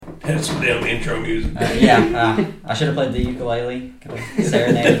That's some damn intro music. I should have played the ukulele.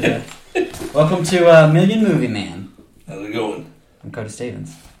 Serenaded. Welcome to Million Movie Man. How's it going? I'm Cody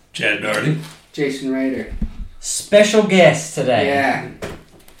Stevens. Chad Darty. Jason Rader. Special guest today. Yeah.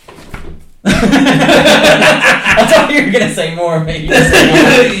 I thought you were going to say more, but you just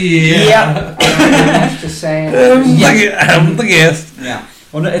said Yeah. I don't have much to say. I'm the guest. Yeah.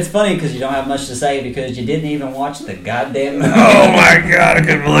 Well, it's funny because you don't have much to say because you didn't even watch the goddamn movie. Oh my god, I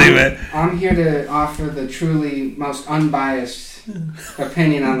couldn't believe it. I'm here to offer the truly most unbiased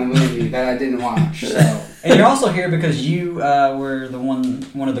opinion on the movie that I didn't watch. So. And you're also here because you were the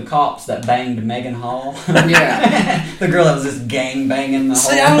one of the cops that banged Megan Hall. Yeah. The girl that was just gang banging the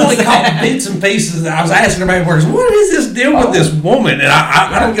See, whole. I only caught bits and pieces. I was asking everybody first, what is this deal with this woman? And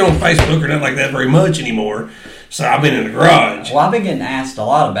I don't get on Facebook or nothing like that very much anymore. So I've been in the garage. Well, I've been getting asked a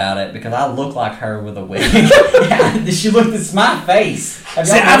lot about it because I look like her with a wig. Yeah, she looked at my face.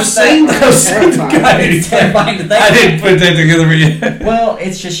 I've seen those. It's terrifying to think. I didn't put that together yet. Well,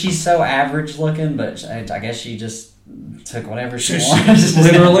 it's just she's so average looking, but I guess she just took whatever she wanted.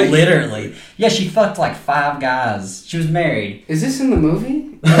 Literally? Literally. Yeah, she fucked like 5 guys. She was married. Is this in the movie?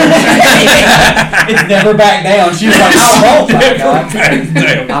 It's never back down. She was like, I won't back down.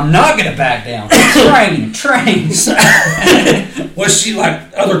 I'm not going to back down. Train. Was she like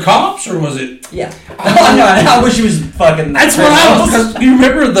other cops or was it? Yeah. I wish she was fucking. That's what I was. Because you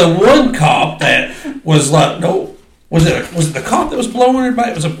remember the one cop that was like, no, was it the cop that was blowing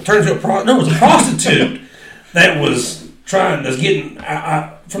everybody? It was it was a prostitute that was getting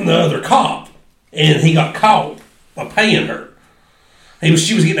from the other cop, and he got caught by paying her.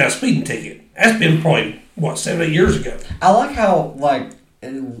 She was getting out a speeding ticket. That's been probably 7-8 years ago. I like how like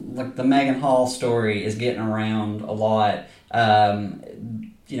the Megan Hall story is getting around a lot. But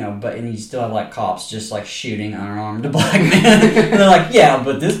you still have like cops just like shooting unarmed black men. And they're like, yeah,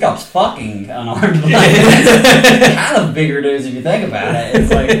 but this cop's fucking unarmed black men. Kind of bigger news if you think about it.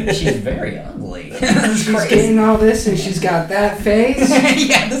 It's like she's very ugly. She's getting all this and she's got that face.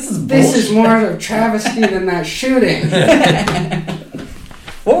 Yeah, this is bullshit. This is more of a travesty than that shooting.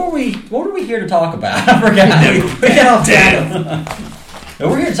 What were we here to talk about? I forgot. We got off topic.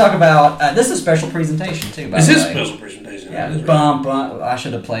 We're here to talk about. This is a special presentation too. By the way, Is this a special presentation? Yeah. Bum. I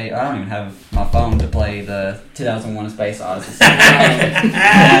should have played. I don't even have my phone to play the 2001: A Space Odyssey.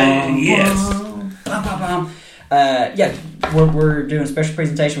 Yes. Bum. Yeah, we're doing a special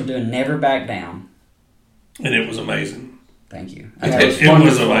presentation. We're doing Never Back Down. And it was amazing. Thank you. It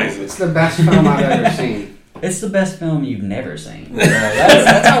was amazing. It's the best film I've ever seen. It's the best film you've never seen.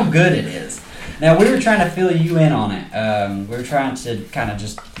 That's how good it is. Now, we were trying to fill you in on it. We were trying to kind of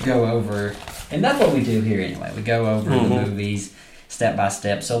just go over, and that's what we do here anyway. We go over the movies step by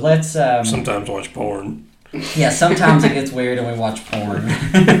step. So let's... sometimes watch porn. Yeah, sometimes it gets weird and we watch porn.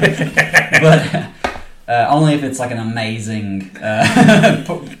 But only if it's like an amazing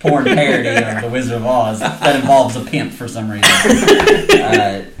porn parody of The Wizard of Oz that involves a pimp for some reason.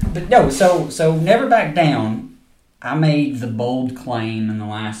 But no, so Never Back Down, I made the bold claim in the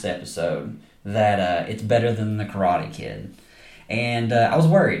last episode that it's better than The Karate Kid. And I was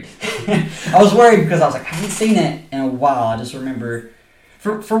worried. I was worried because I was like, I haven't seen it in a while. I just remember,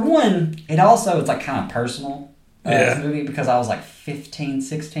 for one, it's like kind of personal, this movie, because I was like 15,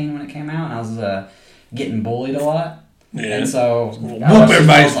 16 when it came out, and I was getting bullied a lot. Yeah. And so whoop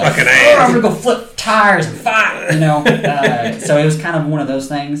everybody's fucking ass. I'm gonna go flip tires and fight, so it was kind of one of those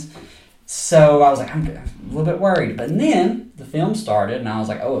things. So I was like, I'm a little bit worried. But then the film started, and I was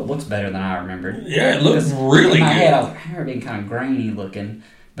like, oh, it looks better than I remembered. Yeah, it looked really in my good. head, I was like, I remember being kind of grainy looking,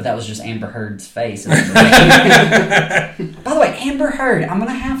 but that was just Amber Heard's face. By the way, Amber Heard, I'm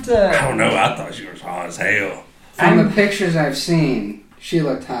gonna have to. I don't know. I thought she was hot as hell. From the pictures I've seen, she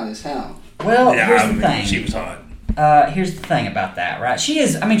looked hot as hell. Well, here's the thing. She was hot. Here's the thing about that, right?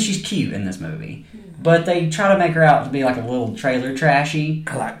 She's cute in this movie. But they try to make her out to be like a little trailer trashy.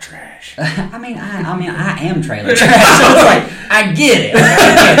 I like trash. I am trailer trash. So it's like, I get it.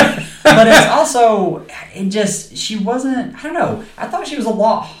 But it's also, she wasn't, I don't know. I thought she was a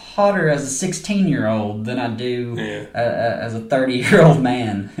lot hotter as a 16-year-old than I do as a 30-year-old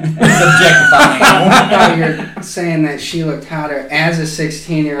man. Objectifying. I thought you were saying that she looked hotter as a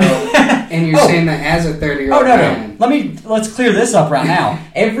 16-year-old, and you're saying that as a 30-year-old man. Let's clear this up right now.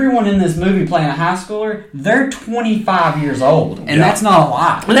 Everyone in this movie playing a high schooler, they're 25 years old, and that's not a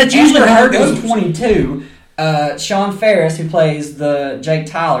lot. Well, that's usually how it goes. 22. Sean Ferris, who plays the Jake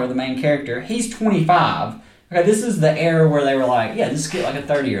Tyler, the main character, he's 25. Okay, this is the era where they were like, yeah, just get like a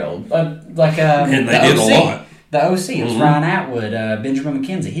 30-year-old. And they did a lot. The OC, it was Ryan Atwood, Benjamin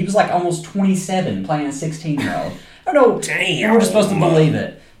McKenzie. He was like almost 27 playing a 16-year-old. I don't know. Damn. We were supposed to believe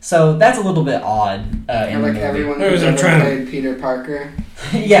it. So that's a little bit odd. In like the movie. everyone Maybe who's they're ever trying to- played Peter Parker.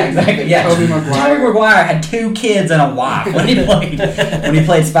 Yeah, exactly. Yeah, Tobey Maguire. Tobey Maguire had 2 kids and a wife when he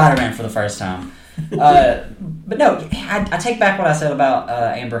played Spider-Man for the first time. But no, I take back what I said about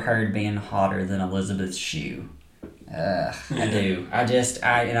Amber Heard being hotter than Elizabeth Shue. I do.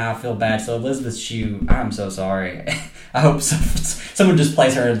 I feel bad. So Elizabeth Shue, I'm so sorry. I hope someone just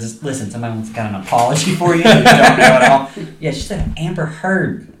plays her and just listen. Somebody wants got an apology for you. You don't know at all. Yeah, she said Amber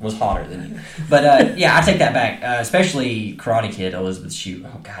Heard was hotter than you. But yeah, I take that back. Especially Karate Kid, Elizabeth Shue.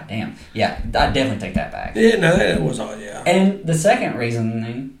 Oh goddamn. Yeah, I definitely take that back. Yeah, no, that was all. Yeah. And the second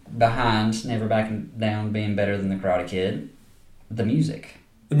reasoning behind Never Backing Down being better than the Karate Kid, the music.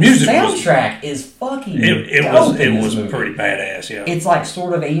 The music soundtrack is fucking it dope in was this movie. pretty badass, yeah. It's like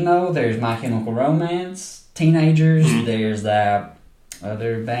sort of emo. There's My Chemical Romance, Teenagers. Mm-hmm. There's that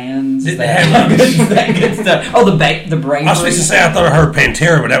other bands. Did they that, have that good stuff. Oh, the Bravery. I was supposed to say I thought I heard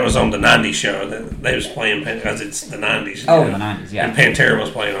Pantera, but that was on the '90s show. That they was playing because it's the '90s. Oh, the '90s, yeah. And Pantera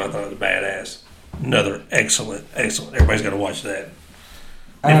was playing. I thought it was badass. Another excellent. Everybody's got to watch that.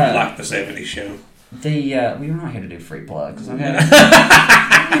 If you like the '70s show. We're not here to do free plugs. Okay,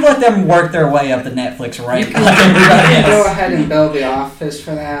 you let them work their way up the Netflix rank like everybody else. Go ahead and bill the office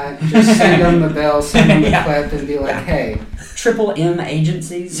for that. Just send them the bill, send them the clip, and be like, "Hey, Triple M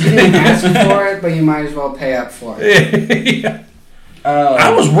agencies. you didn't ask for it, but you might as well pay up for it." Yeah.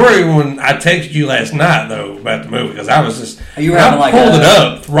 I was worried when I texted you last night though about the movie because I was just You were when having I like pulled it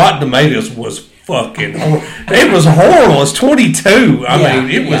up. Rotten Tomatoes was fucking horrible. It was horrible. It's 22. I mean,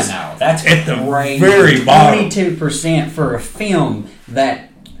 it was that's at the crazy. very bottom. 22% for a film that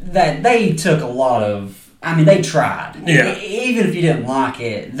they took a lot of. I mean, they tried. Yeah. Even if you didn't like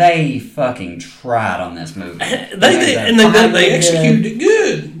it, they fucking tried on this movie. They executed it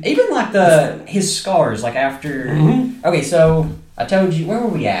good. Even like his scars, like after. Mm-hmm. Okay, so I told you, where were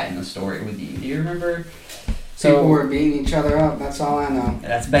we at in the story with you? Do you remember? People were beating each other up. That's all I know.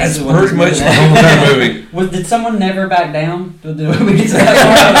 That's That's basically pretty much the whole entire movie. Did someone never back down? Did we get to that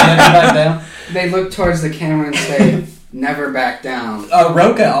part? Never back down? They look towards the camera and say, "Never back down."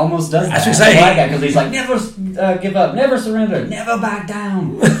 Roka almost does that. I should say because he's like, never give up, never surrender, never back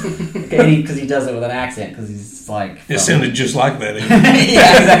down. Because he does it with an accent. Because he's like, It sounded just like that.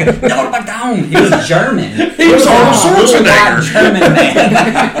 yeah, exactly. Never back down. He was German. He was Arnold Schwarzenegger. German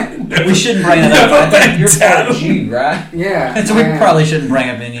man. We shouldn't bring it up. I think you're part of Jew, right? Yeah. So we probably shouldn't bring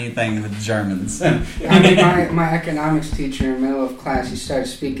up anything with Germans. I mean, my economics teacher in the middle of class, he started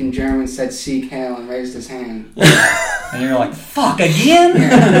speaking German, said "Sieg Heil," and raised his hand. And you're like, fuck, again?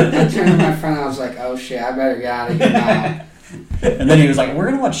 Yeah. I turned to my friend, I was like, "Oh shit, I better get out of here now." And then he was like, we're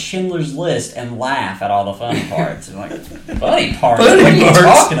going to watch Schindler's List and laugh at all the funny parts. And like, funny parts? Funny What are you parts?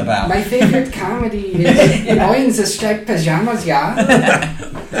 talking about? My favorite comedy is Boy in the Striped Pajamas, yeah.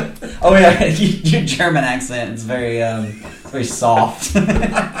 Oh yeah, your German accent is very soft.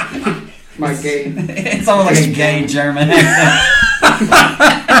 My gay. It's almost like a gay German accent.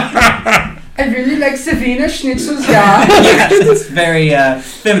 I really like the Wiener Schnitzels, yeah. Yeah, it's very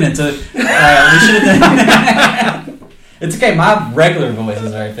feminine. So we should have done. It's okay. My regular voice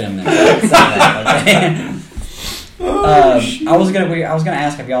is very feminine. So I can say that, okay? I was gonna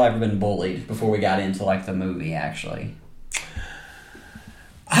ask if y'all ever been bullied before we got into like the movie. Actually,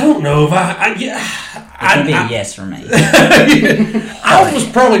 I don't know if it can be a yes for me. I was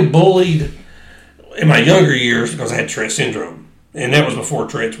probably bullied in my younger years because I had Tourette syndrome, and that was before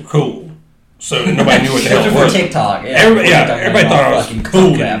Tourette's were cool. So nobody knew what the hell it Before was. TikTok, Everybody thought I was fucking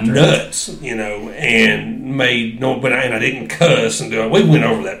cool coke and after. nuts, and made no. But I didn't cuss and do it. We went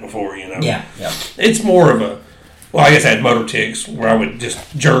over that before, Yeah. It's more of a. Well, I guess I had motor tics where I would just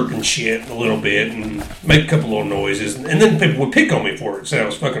jerk and shit a little bit and make a couple little noises, and then people would pick on me for it, say I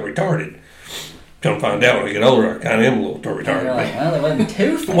was fucking retarded. Come find out when I get older, I kind of am a little retarded. You're like, well, it wasn't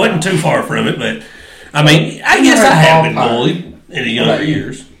too far. Wasn't too far from it, but I mean, I guess I have been bullied in the younger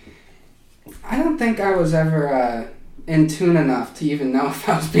years. I don't think I was ever in tune enough to even know if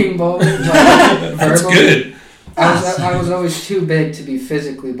I was being bullied. Like, That's verbally. good. I was always too big to be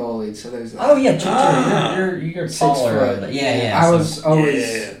physically bullied, so there's that. Oh yeah, you're 6 taller. foot. Yeah. I so- was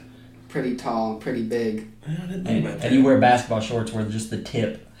always pretty tall, pretty big. I didn't think about And that. you wear basketball shorts where just the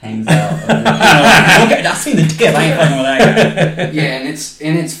tip hangs out. Okay, I seen the tip. I ain't fucking with that. Yeah,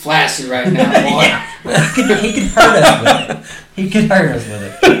 and it's flaccid right now, boy. Yeah. He could hurt us with it. He could hurt us with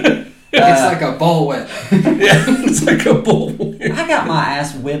it. It's like a bullwhip. Yeah, it's like a bull. I got my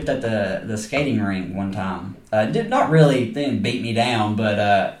ass whipped at the skating rink one time. They didn't beat me down, but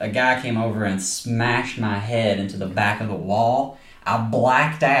a guy came over and smashed my head into the back of the wall. I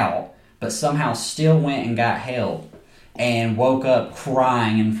blacked out, but somehow still went and got help. and woke up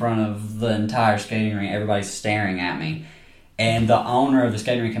crying in front of the entire skating rink. Everybody's staring at me. And the owner of the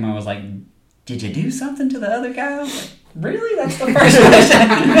skating rink came on and was like, "Did you do something to the other guy?" I was like, "Really? That's the first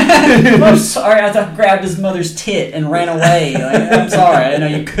question?" I'm sorry. I grabbed his mother's tit and ran away. Like, I'm sorry. I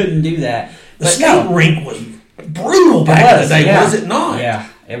didn't know you couldn't do that. The skating rink was brutal back in the day, was it not? Yeah,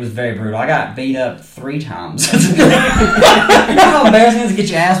 it was very brutal. I got beat up 3 times. You know how embarrassing it is to get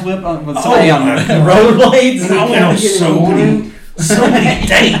your ass whipped with somebody on rollerblades? I went on so many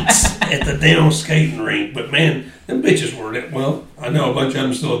dates at the damn skating rink, but man, them bitches were well. I know a bunch of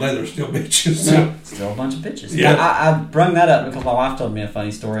them still today. They're still bitches. So. Still a bunch of bitches. Yeah, I brung that up because my wife told me a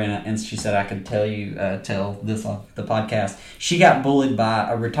funny story, and she said I could tell this on the podcast. She got bullied by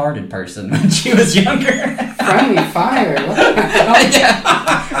a retarded person when she was younger. Friendly fire. What the hell?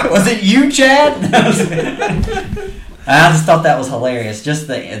 Yeah. Was it you, Chad? I just thought that was hilarious. Just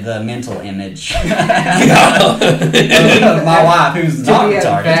the mental image. My wife, who's not to be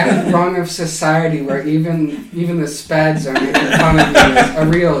retarded. at that rung of society where even the spads are making fun of you is a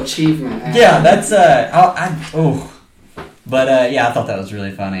real achievement. Actually. Yeah, that's But yeah, I thought that was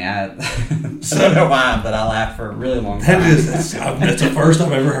really funny. I don't know why, but I laughed for a really long time. That's the first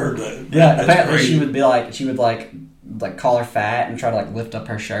I've ever heard that. Yeah, apparently she would call her fat and try to lift up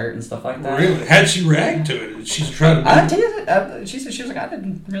her shirt and stuff like that. Really? How'd she react to it? She's trying to. I did. She said she was like, I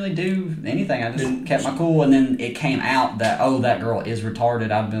didn't really do anything. I just kept my cool, and then it came out that that girl is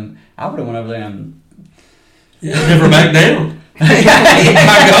retarded. I would have went over there and never back down. My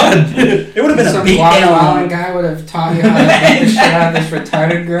God, it would have been some a beat down. Guy would have taught you how to beat the shit out of this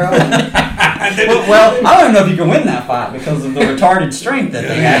retarded girl. Well, I don't know if you can win that fight because of the retarded strength that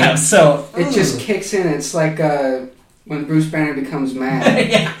they have. So it just kicks in. It's like when Bruce Banner becomes mad.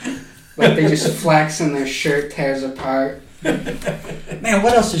 Yeah. Like they just flex and their shirt tears apart. Man,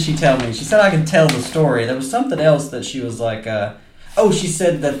 what else did she tell me? She said I could tell the story. There was something else that she was like, she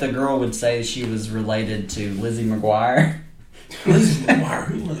said that the girl would say she was related to Lizzie McGuire. Lizzie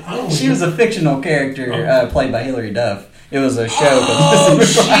McGuire? She was a fictional character played by Hilary Duff. It was a show called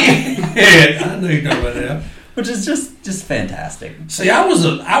Lizzie McGuire. Shit! I knew you know about that. Which is just fantastic. See, I was,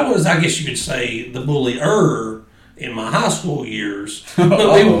 I guess you could say, the bullier in my high school years. But don't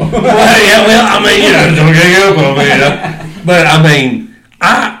get up on me. But I mean,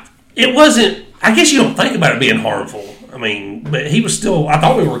 it wasn't. I guess you don't think about it being harmful. I mean, but he was still. I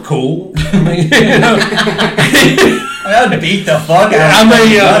thought we were cool. I mean, I'd beat the fuck out of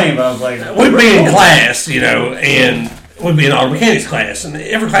him. But I was like, we'd be in class, and we'd be in auto mechanics class, and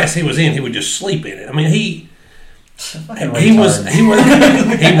every class he was in, he would just sleep in it. I mean, he wasn't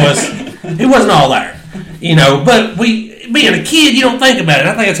all there. But being a kid, you don't think about it.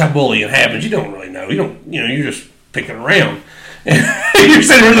 I think that's how bullying happens. You don't really know. You're just picking around. You're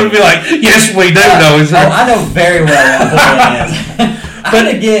sitting there and be like, yes, we do know. I know very well what bullying is. I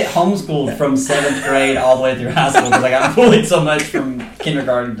had to get homeschooled from 7th grade all the way through high school because I got bullied so much from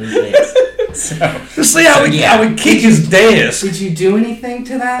kindergarten to 6th. So, see how I would kick his desk. Did you do anything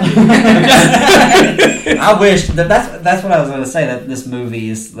to that? I wish that's what I was going to say. That this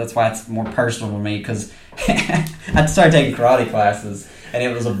movie that's why it's more personal to me because I started taking karate classes. And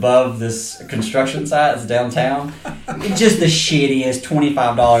it was above this construction site. It's downtown. It's just the shittiest,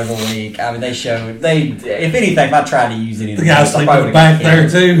 $25 a week. I mean, if anything, if I tried to use any of the guys sleeping back there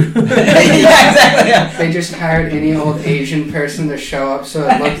too. Yeah, exactly. Yeah. They just hired any old Asian person to show up so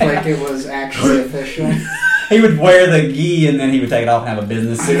it looked like it was actually official. He would wear the gi and then he would take it off and have a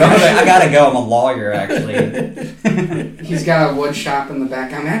business suit. I was like, I gotta go. I'm a lawyer, actually. He's got a wood shop in the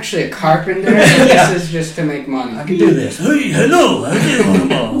back. I'm actually a carpenter. This is just to make money. I can do this. Hey, hello.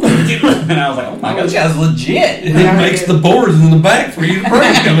 And I was like, oh my god, this guy's legit. He makes the boards in the back for you to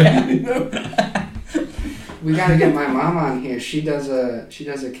break. We gotta get my mom on here. She does a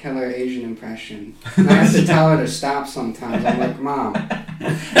killer Asian impression. And I have to tell her to stop sometimes. I'm like, Mom.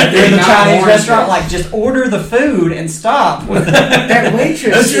 You're in the Chinese restaurant, like, just order the food and stop. That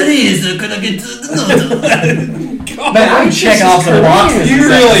waitress. Could I get to the Man, I'm checking off some boxes. You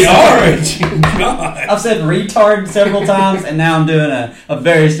really are, aren't you? God. I've said retard several times, and now I'm doing a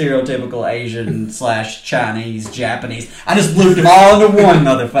very stereotypical Asian / Chinese, Japanese. I just looped them all into one,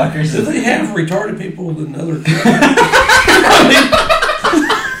 motherfuckers. Do they have retarded people in other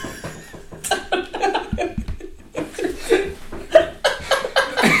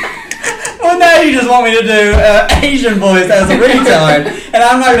Well, now you just want me to do Asian voice as a retard, and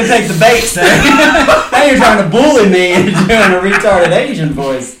I'm not going to take the bait, sir. Now you're trying to bully me into doing a retarded Asian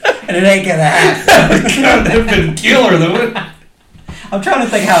voice, and it ain't going to happen. God, that'd been killer, though. I'm trying to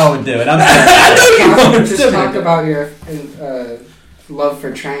think how I would do it. Just talk about your love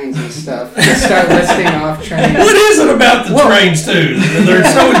for trains and stuff. Just start listing off trains. What is it about the trains too that they're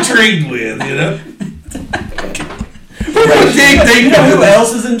so intrigued with? You know. You know who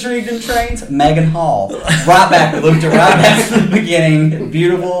else is intrigued in trains? Megan Hall. Right back, looped it right back to the beginning.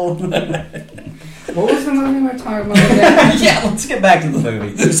 Beautiful. What was the movie we're talking about again? Yeah, let's get back to the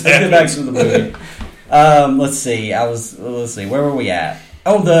movie. Let's get back to the movie. Let's see. Where were we at?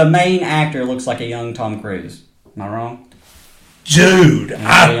 Oh, the main actor looks like a young Tom Cruise. Am I wrong? Dude,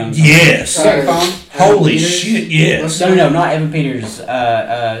 yes. Holy shit, yes. No, not Evan Peters.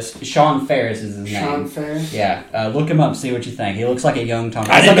 Sean Ferris is his name. Sean Ferris? Yeah. Look him up, see what you think. He looks like a young Tom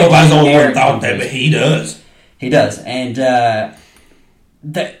Cruise. I didn't know if I was the only one who thought that, but he does. He does. And,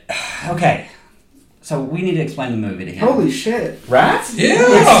 okay. So we need to explain the movie to him. Holy shit. Right? Yeah.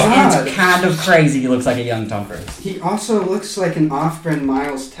 It's kind of crazy. He looks like a young Tom Cruise. He also looks like an off-brand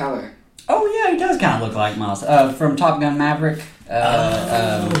Miles Teller. Oh, yeah, he does kind of look like Miles. From Top Gun Maverick.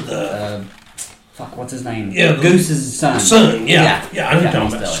 Fuck, what's his name? Yeah, Goose's son. Yeah, I know Tom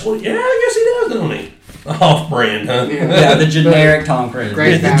about. Yeah, I guess he does, don't he? Off-brand, huh? Yeah, the generic Tom Cruise.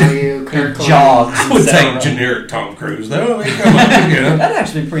 Great value. Kirk jogs. I would take generic Tom Cruise, though. I mean, come on, That'd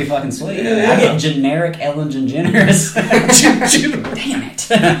actually be pretty fucking sweet. Yeah. I get generic Ellen DeGeneres. Damn it.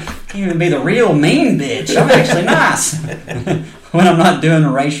 Can't even be the real mean bitch. I'm actually nice. When I'm not doing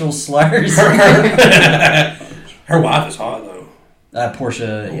racial slurs. Her wife is hot, though.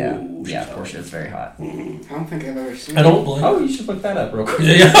 Portia, yeah. Ooh, Yeah, Portia is very hot. I don't think I've ever seen I don't believe. Oh, you should look that up real quick.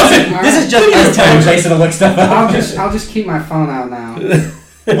 Yeah. This is just us telling Jason to look stuff up. I'll just keep my phone out now.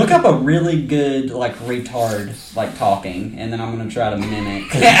 Look up a really good, like, retard, like, talking, and then I'm going to try to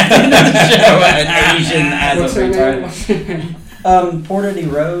mimic an Asian as What's a her name? retard. Portia de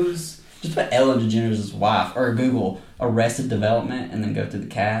Rose. Just put Ellen DeGeneres' wife, or Google Arrested Development, and then go through the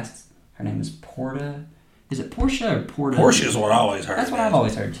cast. Her name is Portia. Is it Portia or Portia? Portia is what I always heard. That's what I've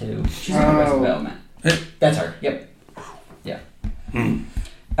always heard, too. She's in Arrested Development. That's her. Yep. Yeah.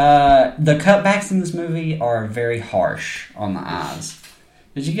 The cutbacks in this movie are very harsh on the eyes.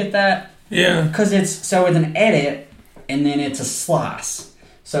 Did you get that? Yeah. Because it's with an edit, and then it's a slice.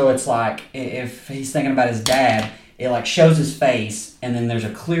 So it's like if he's thinking about his dad, it like shows his face, and then there's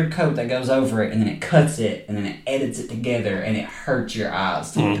a clear coat that goes over it, and then it cuts it, and then it edits it together, and it hurts your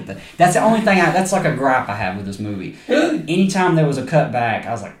eyes to look at that. That's the only thing. That's like a gripe I have with this movie. Anytime there was a cutback,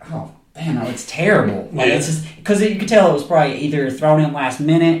 I was like, oh. Damn, no, it's terrible. Like, it's just because you could tell it was probably either thrown in last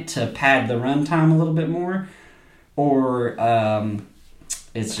minute to pad the runtime a little bit more, or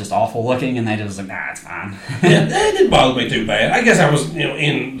it's just awful looking, and they just like, nah, it's fine. Yeah, that didn't bother me too bad. I guess I was,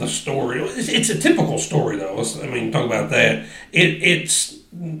 in the story. It's a typical story, though. Talk about that. It ain't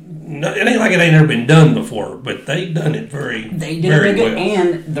like it ain't never been done before, but they done it very good. Well.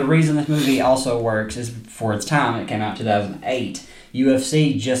 And the reason this movie also works is for its time. It came out in 2008.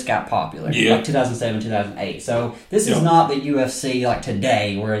 UFC just got popular, like 2007, 2008. So this is not the UFC like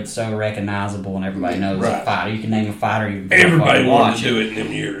today, where it's so recognizable and everybody knows a fighter. You can name a fighter. Everybody wanted to do it in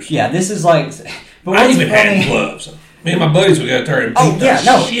them years. Yeah, this is like. But I even had gloves. Me and my buddies would go out there and beat the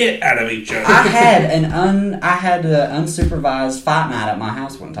shit out of each other. I had an unsupervised fight night at my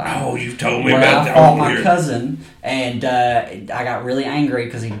house one time. Oh, you told me where about that. I fought my cousin, and I got really angry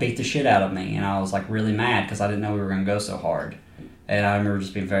because he beat the shit out of me, and I was like really mad because I didn't know we were going to go so hard. And I remember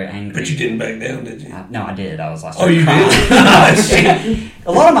just being very angry. But you didn't back down, did you? No, I did. I was like, you crying. did?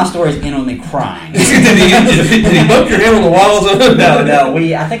 A lot of my stories end with me crying. Did he bump your head on the walls? No.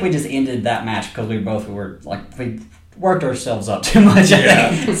 I think we just ended that match because we worked ourselves up too much.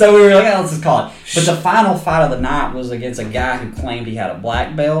 I think. So we were like, let's just call it. But the final fight of the night was against a guy who claimed he had a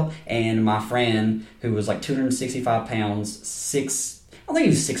black belt, and my friend who was like 265 pounds, I think he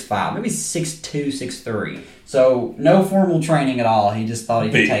was 6'5", maybe 6'2", 6'3". So no formal training at all. He just thought he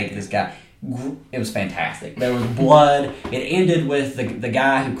could take this guy. It was fantastic. There was blood. It ended with the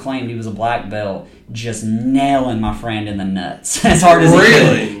guy who claimed he was a black belt just nailing my friend in the nuts as hard as he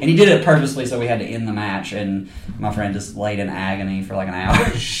could. And he did it purposely, so we had to end the match, and my friend just laid in agony for like an hour.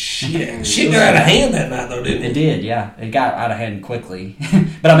 Shit got out of hand that night, though, didn't it? It did, yeah. It got out of hand quickly.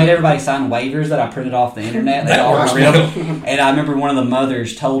 But I made everybody sign waivers that I printed off the internet. They all were real. And I remember one of the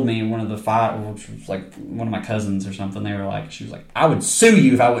mothers told me, which was like one of my cousins or something, she was like, I would sue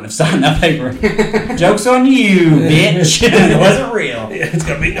you if I wouldn't have signed that paper. Joke's on you, bitch. It wasn't real. Yeah, it's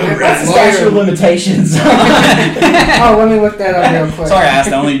going to be no That's the statute of limitations. Let me look that up real quick. Sorry, I asked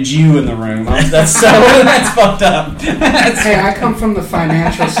the only Jew in the room. That's fucked up. Hey, I come from the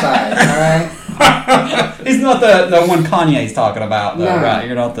financial side, alright? He's not the one Kanye's talking about, though, right?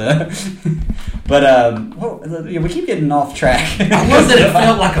 You're not the... But, we keep getting off track. I love that it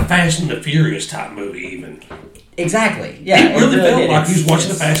felt like a Fast and the Furious type movie, even. Exactly. Yeah, It really felt did. like he was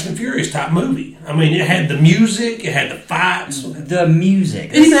watching a It's- Fast and Furious type movie. I mean, it had the music, it had the fights, it The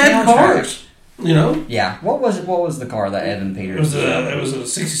music. even the had soundtrack. cars. You know, Yeah. What was it? What was the car that Evan Peters? it was a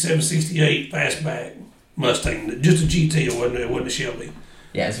 67, 68 fastback Mustang, just a GT. It wasn't a Shelby.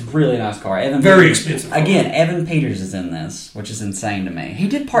 Yeah, it's a really nice car. Evan Very Peters, expensive car. Again, Evan Peters is in this, which is insane to me. He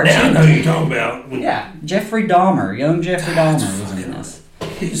did part Now I two. know who you're talking about. Yeah, Jeffrey Dahmer, young Jeffrey Dahmer was in this.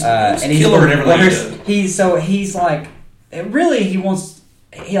 He's And killer and everything. he does. He's like, really, he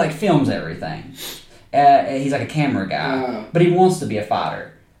like films everything. He's like a camera guy, but he wants to be a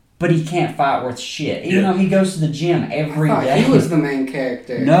fighter, but he can't fight worth shit. Even though he goes to the gym every I thought day. he was the main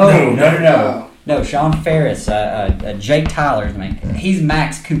character. No, Sean Ferris, Jake Tyler's man. He's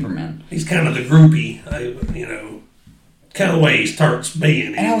Max Cooperman. He's kind of the groupie, kind of the way he starts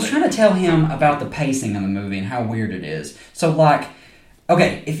being. And I was trying to tell him about the pacing of the movie and how weird it is. So, like,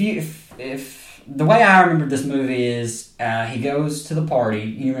 okay, if the way I remember this movie is he goes to the party.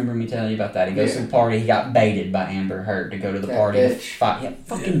 You remember me telling you about that? He goes to the party. He got baited by Amber Heard to go to the party to fight. Yeah,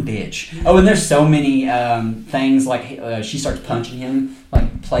 fucking bitch. Oh, and there's so many things like she starts punching him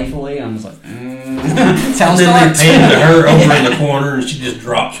like playfully. And I'm just like, sounds then like they pan to her over in the corner, and she just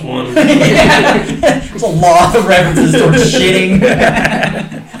drops one. There's a lot of references towards shitting.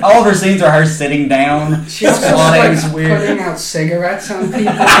 All of her scenes are her sitting down. She also Squatting. like putting out cigarettes on people.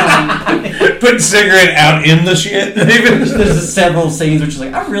 And Putting cigarette out in the shit. There's several scenes which is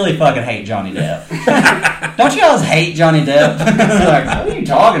like, I really fucking hate Johnny Depp. Don't you guys hate Johnny Depp? Like, what are you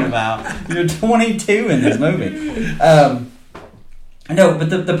talking about? You're 22 in this movie. No, but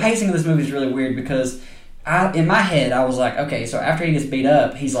the pacing of this movie is really weird because in my head, I was like, okay, so after he gets beat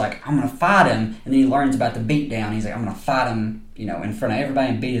up, he's like, I'm going to fight him. And then he learns about the beatdown. He's like, I'm going to fight him, in front of everybody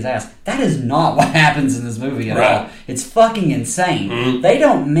and beat his ass. That is not what happens in this movie at all. It's fucking insane. Mm-hmm. They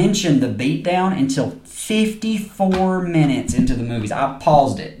don't mention the beatdown until 54 minutes into the movies. I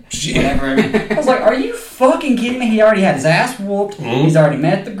paused it. Whatever. I was like, are you fucking kidding me? He already had his ass whooped. Mm-hmm. He's already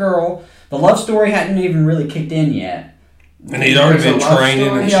met the girl. The love story hadn't even really kicked in yet. And he'd already been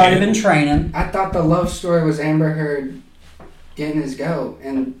training. He'd already been training. I thought the love story was Amber Heard getting his goat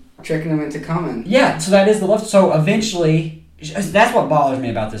and tricking him into coming. Yeah, so that is the love. So eventually, that's what bothers me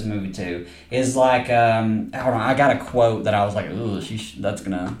about this movie too. Is like, hold on, I got a quote that I was like, ooh,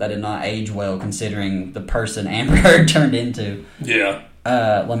 that did not age well considering the person Amber Heard turned into. Yeah.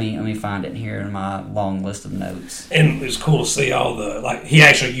 Let me find it here in my long list of notes. And it's cool to see all he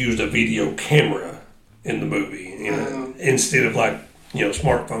actually used a video camera in the movie, instead of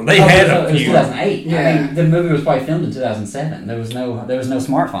smartphone. They had a It was few. 2008. Yeah. I mean, the movie was probably filmed in 2007. There was no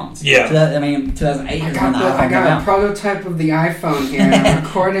smartphones. Yeah. 2008 is when the iPhone I came got a out. prototype of the iPhone here, and I'm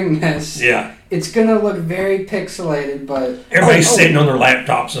recording this. Yeah. It's gonna look very pixelated, but Everybody's sitting on their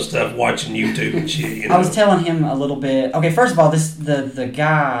laptops and stuff watching YouTube and shit. I was telling him a little bit. Okay, first of all, the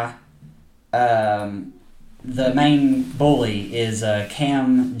guy, the main bully is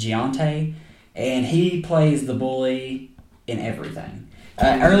Cam Giante, and he plays the bully in everything.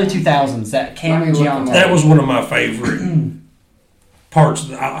 Early 2000s, that Cam Giante. That was one of my favorite parts.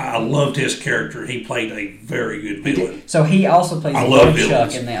 I loved his character. He played a very good villain. So he also plays I love Chuck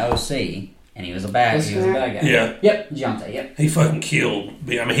villains. in the OC, and he was a bad guy. Yeah. Yep, Giante. Yep. He fucking killed.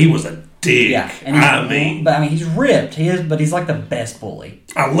 I mean, he was a dick. Yeah, and but he's ripped. But he's like the best bully.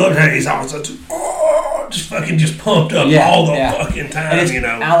 I loved how he's always just pumped up all the fucking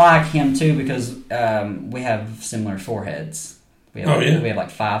time. I like him too because we have similar foreheads. We have like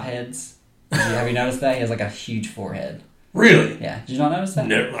 5 heads. Have you noticed that? He has like a huge forehead. Really? Yeah. Did you not notice that?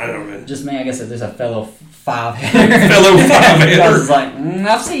 Never. I don't know. Just me. I guess there's a fellow 5-header. Fellow 5-header. I was like,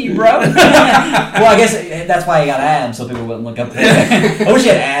 I've seen you, bro. Well, I guess that's why he got abs, so people wouldn't look up there. I wish he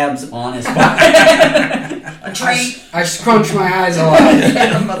had abs on his forehead. A treat. I scrunch my eyes a lot.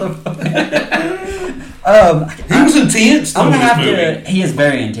 He was intense. I'm gonna have to. He is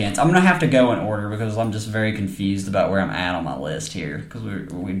very intense. I'm gonna have to go in order because I'm just very confused about where I'm at on my list here because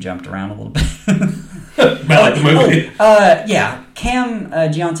we jumped around a little bit. About the movie. Yeah, Cam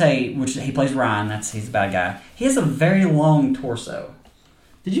Giante, which he plays Ryan. He's a bad guy. He has a very long torso.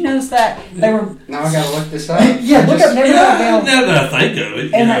 Did you notice that? They were. Now I gotta look this up. Yeah, look up. Now that I think of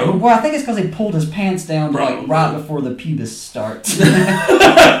it, well, I think it's because he pulled his pants down right before the pubis starts.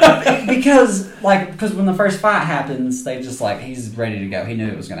 because when the first fight happens, they just he's ready to go. He knew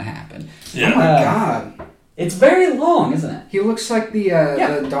it was going to happen. Yeah. Oh my god. It's very long, isn't it? He looks like the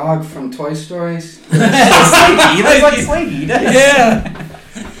dog from Toy Stories. He looks like Slinky. He does. Yeah.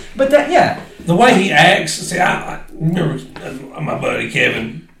 But the way he acts. See, I remember my buddy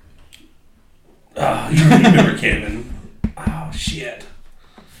Kevin. You remember Kevin? Oh shit.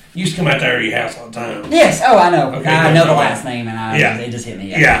 You used to come out there to your house all the time. Yes. Oh, I know. Okay, I know the okay. last name, and it just hit me.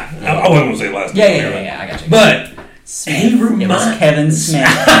 Yeah. I wasn't going to say last Yeah, name. yeah. I got you. But Smith. he It was reminds. Kevin Smith.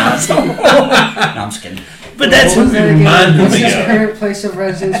 No, I'm just kidding. But that's What who was he that again? reminded What's me his of. current place of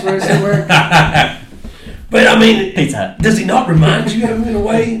residence? Where does it work? But I mean, Pizza Hut. does he not remind you of him in a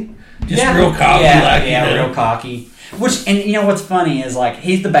way? Just real cocky, like you know? real cocky. Which, and you know what's funny is like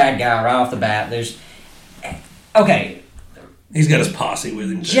he's the bad guy right off the bat. He's got his posse with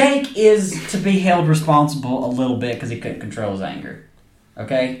him. Jake is to be held responsible a little bit because he couldn't control his anger.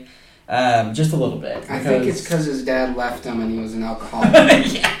 Okay, just a little bit. I think it's because his dad left him and he was an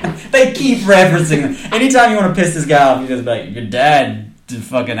alcoholic. Yeah, they keep referencing him. Anytime you want to piss this guy off, you just be like, your dad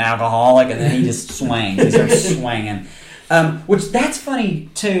fucking alcoholic, and then he just swings. He starts swinging. Which that's funny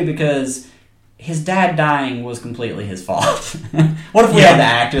too because his dad dying was completely his fault. What if we had the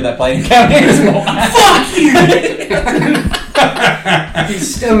actor that played Cavaliers? Fuck you!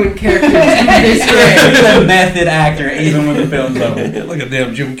 He's still in character. The method actor, even when the film's over. Like a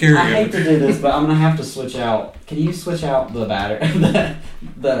damn Jim Carrey. I hate to do this, but I'm gonna have to switch out. Can you switch out the battery,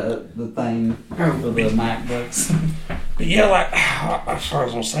 the thing for the MacBooks? But yeah, like as far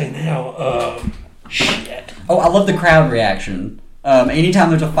as I'm saying now, shit. Oh, I love the crowd reaction. Anytime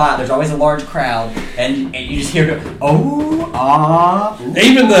there's a fight, there's always a large crowd, and you just hear go, oh, ah.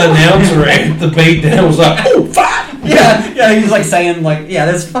 Even the announcer at the beatdown was like, oh, fight! Yeah, he's like saying, like, yeah,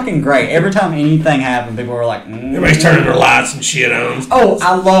 that's fucking great. Every time anything happened, people were like, Everybody's turning their lights and shit on. Oh,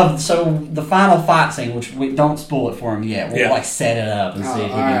 I love, so the final fight scene, which we don't spoil it for him yet. We'll, like, set it up and see if he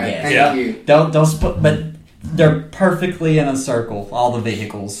can guess. Thank you. Don't spoil, but they're perfectly in a circle, all the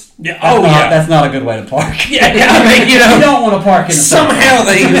vehicles. Yeah. That's not a good way to park. Yeah, I mean, you know. You don't want to park in a circle. Somehow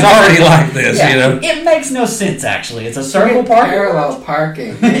he was already like this, Yeah, you know. it makes no sense, actually. It's a circle parking. Parallel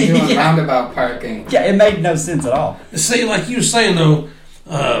parking. They're doing Yeah. roundabout parking. Yeah, it made no sense at all. See, like you were saying, though,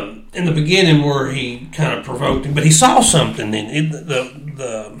 in the beginning where he kind of provoked him, but he saw something in it.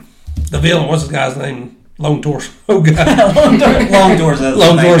 The villain, what's the guy's name? Lone Torso guy. Long doors.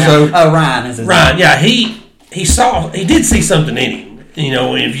 Long Torso. Oh, Ryan is his Ryan, yeah, he did see something in him. You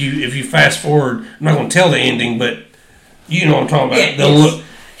know, if you fast forward, I'm not going to tell the ending, but you know what I'm talking about. Yeah, Look.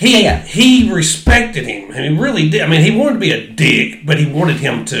 He respected him. I mean, he really did. I mean, he wanted to be a dick, but he wanted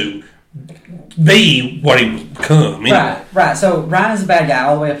him to be what he would become. Anyway. Right. So Ryan's a bad guy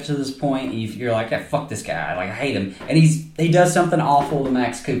all the way up to this point. You're like, yeah, fuck this guy. Like, I hate him. And he does something awful to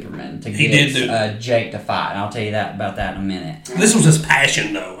Max Cooperman to get Jake to fight. And I'll tell you about that in a minute. This was his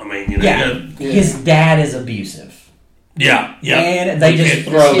passion, though. I mean, you know. His dad is abusive. Yeah. And they just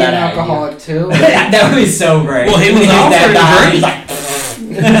throw Is he that an at alcoholic too? That would be so great. Well, he was His dad offering died, he's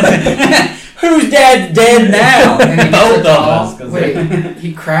like, whose dad's dead now? And he Both gets of us. Wait,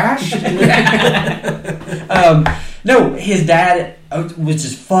 he crashed? No, his dad was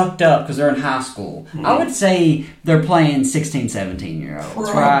just fucked up because they're in high school. I would say they're playing 16,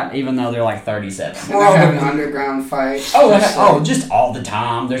 17-year-olds, right? Even though they're like 37. And they're having underground fights. Just all the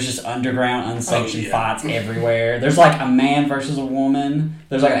time. There's just underground, unsanctioned fights everywhere. There's like a man versus a woman.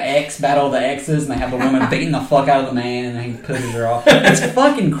 There's like an ex battle of the exes, and they have the woman beating the fuck out of the man, and then he pushes her off. It's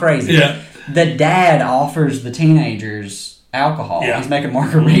fucking crazy. Yeah. The dad offers the teenagers alcohol. Yeah. He's making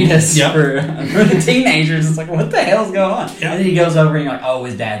margaritas for the teenagers. It's like, what the hell's going on? Yeah. And then he goes over and you're like, oh,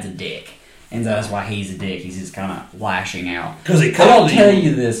 his dad's a dick. And so that's why he's a dick. He's just kind of lashing out. Because he I called won't tell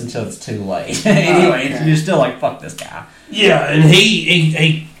you this until it's too late. Anyway, you're still like, fuck this guy. Yeah, and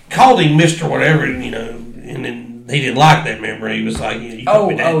he called him Mr. Whatever, you know, and then he didn't like that, remember? He was like, you called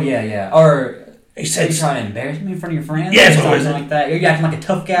me that. Yeah. Or He said, you trying to embarrass me in front of your friends? Yeah, or that's what it something like that. You're acting like a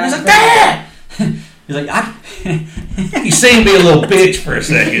tough guy. He's like, Dad! He's like, He seemed to be a little bitch for a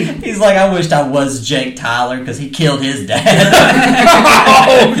second. He's like, I wished I was Jake Tyler because he killed his dad.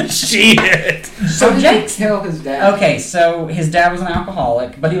 Oh, shit. So Jake killed his dad. Okay, so his dad was an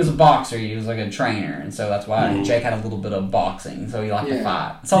alcoholic, but he was a boxer. He was like a trainer, and so that's why Jake had a little bit of boxing. So he liked to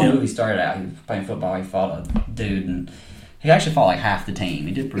fight. That's how the movie started out. He was playing football. He fought a dude, and he actually fought like half the team.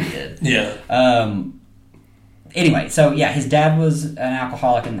 He did pretty good. Yeah. Anyway, so yeah, his dad was an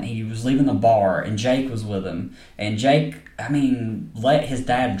alcoholic, and he was leaving the bar, and Jake was with him. And Jake, let his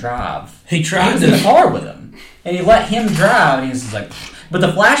dad drive. He tried was in the car with him, and he let him drive, and he was just like. But the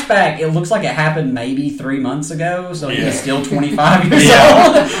flashback, it looks like it happened maybe 3 months ago, so he was still 25 years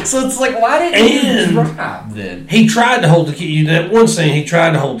old. So it's like, why didn't he drive then? He tried to hold the key. That one scene, he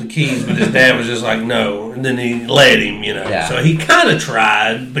tried to hold the keys, but his dad was just like, no. And then he let him, you know. Yeah. So he kind of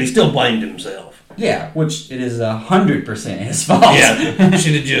tried, but he still blamed himself. Yeah, which it is 100% his fault. Yeah,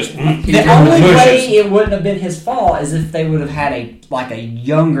 should have just. The only way it wouldn't have been his fault is if they would have had a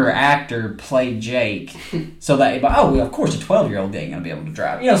younger actor play Jake, so that well, of course a 12-year-old ain't gonna be able to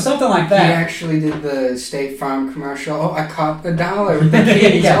drive, something like that. He actually did the State Farm commercial. Oh, I caught $1 with the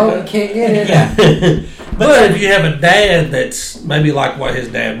kids. Yeah. Oh, you can't get it. Yeah. But if you have a dad that's maybe like what his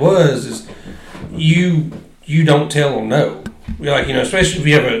dad was, is you don't tell him no. You're like, especially if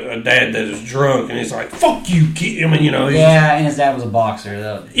you have a dad that is drunk and he's like, "Fuck you, kid." I mean, Yeah, and his dad was a boxer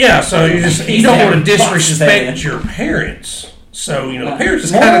though. Yeah, so you don't want to disrespect your parents. So the parents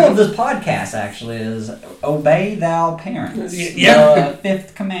is moral of this podcast actually is obey thou parents. Yeah. The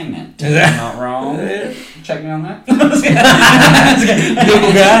fifth commandment. Is that- I'm not wrong? Yeah. Check me on that.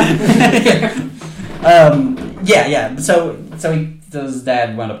 Google guy. Yeah. So his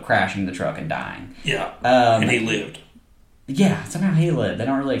dad wound up crashing the truck and dying. Yeah, Um, and he lived. Yeah, somehow he lived. They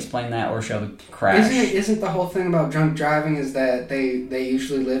don't really explain that or show the crash. Isn't the whole thing about drunk driving is that they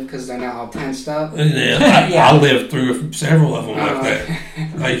usually live because they're not all tensed up? Yeah, Yeah. I lived through several of them like that.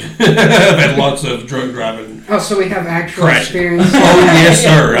 I've had lots of drug driving. Oh, so we have actual Crash. experience. Oh yes,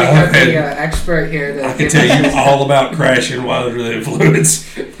 sir. We have the expert here. I can tell you all about crashing while under the influence.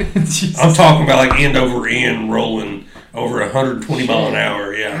 I'm talking about like end over end rolling over 120 mile an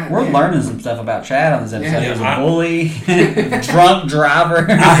hour. Yeah, We're learning some stuff about Chad on this episode. Yeah. He was a bully, drunk driver.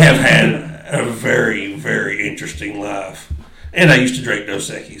 I have had a very, very interesting life, and I used to drink Dos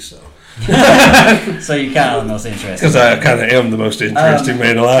Equis, so So you're kind of the most interesting. because I kind of am the most interesting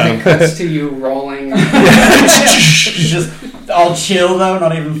man It alive. cuts to you rolling Just all chill though,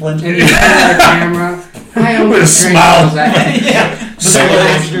 not even flinching. in front of the camera. I almost With a drank smile. those eggs. Yeah.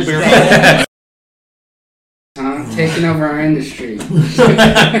 So- Taking over our industry.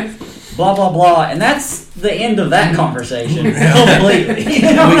 Blah blah blah, and that's the end of that conversation completely.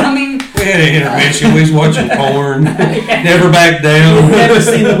 You know what I mean? We had an intervention. We was watching porn. Never back down. You've never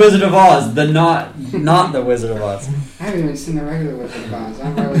seen The Wizard of Oz, the not The Wizard of Oz. I haven't even seen the regular Wizard of Oz.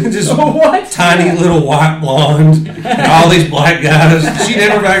 I'm really Just What? tiny little white blonde and all these black guys. She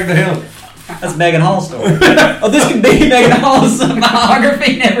never backed down. That's Megan Hall's story. Oh, this could be Megan Hall's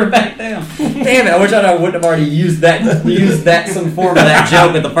biography. Never back down. Damn it! I wish I wouldn't have already used that some form of that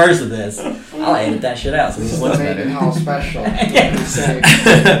joke at the first of this. I'll edit that shit out so it just looks Megan better. Hall special.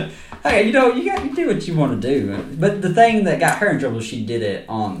 Yeah. Okay, you do what you want to do. But the thing that got her in trouble, she did it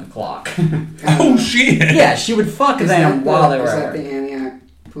on the clock. Oh shit! Yeah, she would fuck them while they were Is at that work. the Antioch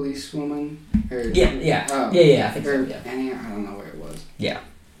policewoman? Or, Yeah. Oh. Yeah, I think Or so. Yeah. Antioch? I don't know where it was. Yeah.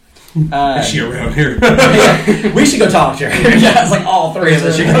 Is she around here? We should go talk to her. Yeah, it's like all three of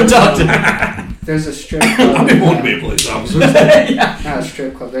us should go talk to her. There's a strip club. I've been wanting to be a police officer. Yeah. Not a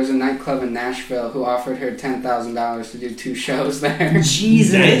strip club. There's a nightclub in Nashville who offered her $10,000 to do 2 shows there.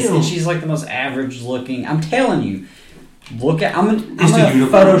 Jesus, Damn. and she's like the most average looking. I'm telling you, look at. I'm gonna Is the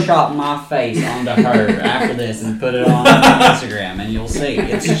uniform- Photoshop my face onto her after this and put it on Instagram, and you'll see.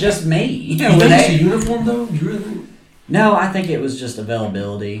 It's just me. You know, You when think it's a they- uniform though? You really think? no, I think it was just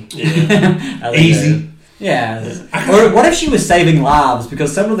availability. Yeah. I think Easy. that- Yeah. Or what if she was saving lives?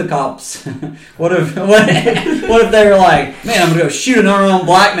 Because some of the cops, what if they were like, man, I'm gonna go shoot an unarmed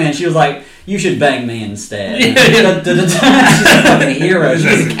black man? She was like, you should bang me instead. Yeah. She's a fucking hero.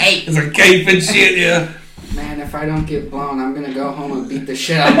 She's a cape. It's a cape and shit. Yeah. Man, if I don't get blown, I'm gonna go home and beat the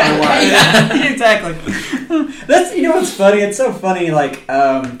shit out of my wife. Yeah, exactly. That's what's funny. It's so funny. Like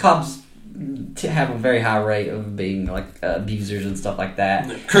cops have a very high rate of being like abusers and stuff like that.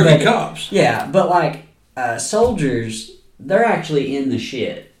 Crooked cops. Yeah, but like soldiers, they're actually in the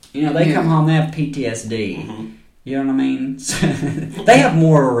shit. You know, they Yeah. come home, they have PTSD. Mm-hmm. You know what I mean? They have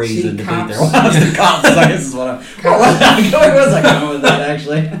more of a reason to beat cops- their wives than cops. Like, this is what I'm. Where was I going with that?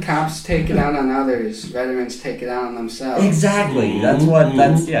 Actually, Cops take it out on others. Veterans take it out on themselves. exactly. That's what.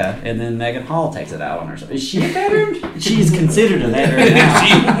 That's yeah. And then Megan Hall takes it out on herself. Is she a veteran? She's considered a veteran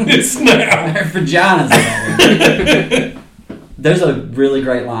now. It's now. Her vagina's a veteran. There's a really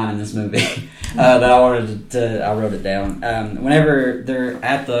great line in this movie that I wanted to. I wrote it down. Whenever they're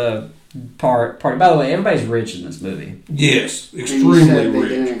at the party. By the way, everybody's rich in this movie. Yes, And you extremely said they rich.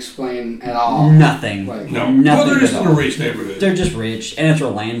 didn't explain at all. Nothing. Like, No, Nothing well, they're just at in a all. rich neighborhood. They're just rich, and it's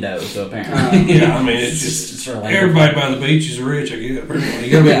Orlando, so apparently. Yeah, I mean, it's just Orlando. everybody by the beach is rich. I guess. Apparently,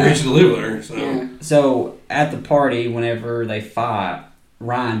 you gotta be Yeah. rich to live there. So Yeah. So at the party, whenever they fight,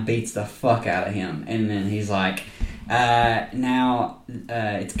 Ryan beats the fuck out of him, and then he's like, "Now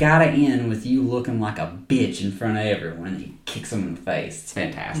it's gotta end with you looking like a bitch in front of everyone." He kicks him in the face. It's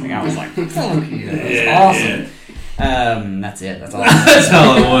fantastic. I was like, "Fuck you!" It's awesome. That's it. That's all. that's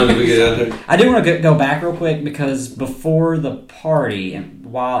all I wanted to get out there. I do want to go back real quick because before the party, and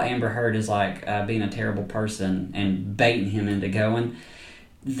while Amber Heard is like being a terrible person and baiting him into going,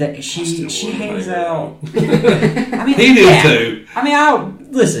 that she hangs out. I mean, he did too. I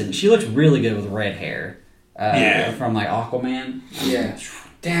mean, listen. She looks really good with red hair. From like Aquaman. Yeah.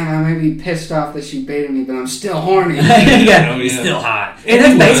 Damn, I may be pissed off that she baited me, but I'm still horny. He's still hot.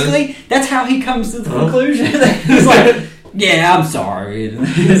 And that's how he comes to the conclusion. He's like, yeah, I'm sorry.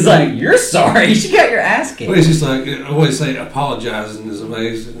 It's like, you're sorry. She got your ass kicked. Well, it's just like, I always say apologizing is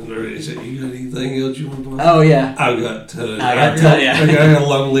amazing. He said, you got anything else you want to play? Oh, yeah. I got to. I got a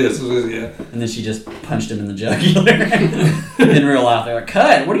long list. Yeah. And then she just punched him in the jugular. In real life, they're like,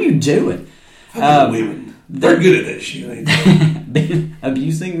 cut, what are you doing? Women. They're good at that shit, ain't they?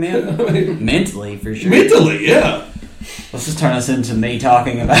 Abusing men? Mentally, for sure. Mentally, yeah. Let's just turn this into me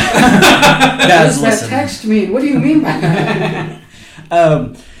talking about Guys, what does that text mean? What do you mean by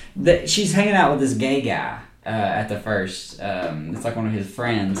that? She's hanging out with this gay guy at the first. It's like one of his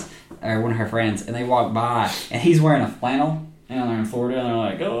friends, or one of her friends, and they walk by, and he's wearing a flannel, and they're in Florida, and they're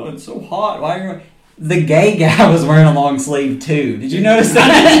like, oh, it's so hot. Why are you... The gay guy was wearing a long sleeve, too. Did you notice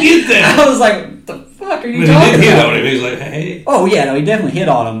that? I didn't get that. I was like, what the fuck are you talking about? He did hit on him. He's like, hey. Oh, yeah, no, he definitely hit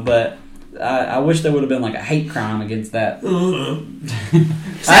on him, but I wish there would have been like a hate crime against that. I'm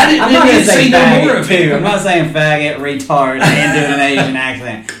not going to say faggot, too. I'm not saying faggot, retard, and doing an Asian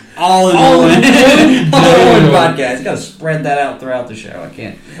accent. All in one podcast. You got to spread that out throughout the show. I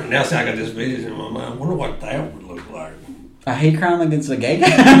can't. Now, see, I got this vision in my mind. I wonder what that would look like. A hate crime against a gay guy?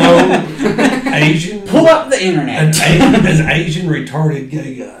 No. Asian. Pull up the internet. An Asian retarded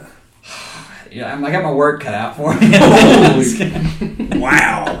gay guy. Yeah, I got my work cut out for me.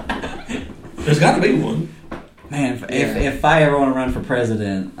 Wow. There's got to be one. Man, if I ever want to run for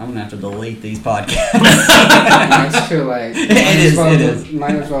president, I'm going to have to delete these podcasts. It's too late. It is.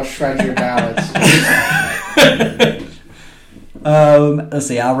 Might as well shred your ballots. Let's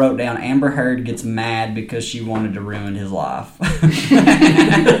see, I wrote down Amber Heard gets mad because she wanted to ruin his life.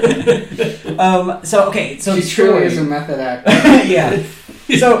 So she truly is a method actor. Yeah.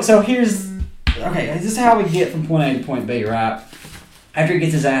 So here's... Okay, this is how we get from point A to point B, right? After he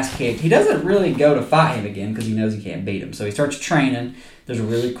gets his ass kicked, he doesn't really go to fight him again because he knows he can't beat him. So he starts training. There's a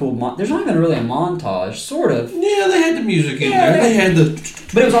really cool... There's not even really a montage, sort of. Yeah, they had the music in there. They had the...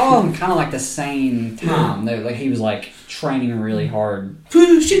 But it was all kind of like the same time. Yeah. Like he was like training really hard.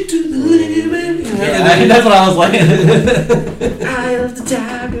 Push it to the limit. Yeah, that's what I was like. Eye of the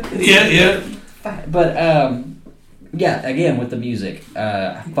tiger. Yeah. But, yeah, again, with the music.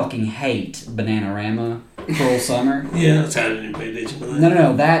 I fucking hate Bananarama, Cruel Summer. Yeah, that's how I didn't pay attention to that.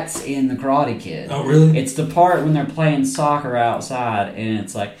 No, that's in The Karate Kid. Oh, really? It's the part when they're playing soccer outside, and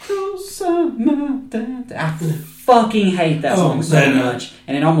it's like, Cruel Summer. I fucking hate that song so much,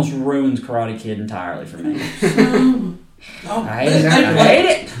 and it almost ruins Karate Kid entirely for me. I hate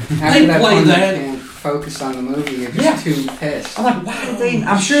it. After that point, you can't focus on the movie. You're just too pissed. I'm like, why did they...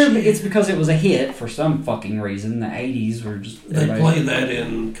 I'm sure it's because it was a hit for some fucking reason. The 80s were just... They play that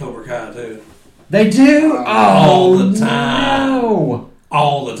in Cobra Kai, too. They do? All the time. No.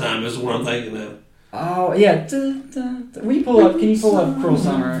 All the time. That's what I'm thinking of. Oh, yeah. Can you pull up Cruel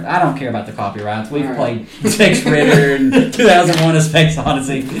Summer? I don't care about the copyrights. We've played Tex Ritter and 2001 A Space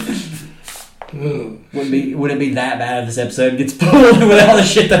Odyssey. Would it be that bad if this episode gets pulled with all the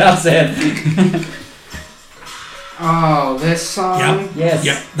shit that I've said? Oh, this song? Yep. Yes.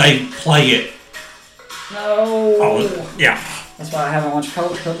 Yep. They play it. No. Oh, yeah. That's why I haven't watched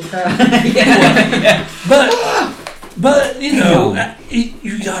Cobra Kai. Yeah. But you know,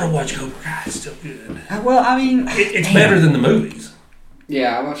 you gotta watch Cobra Kai. It's still good. Well, I mean, it's better than the movies.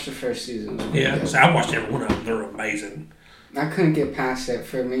 Yeah, I watched the first season. Yeah, so I watched every one of them. They're amazing. I couldn't get past it.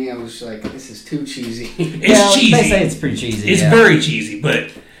 For me, I was like, this is too cheesy. It's cheesy. They say it's pretty cheesy. It's very cheesy,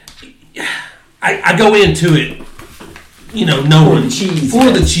 but I go into it, you know, knowing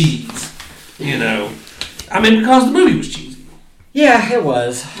for the cheese. You know, I mean, because the movie was cheesy. Yeah, it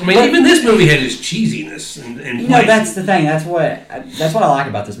was. I mean, even this movie had its cheesiness and you know, that's the thing. That's what I like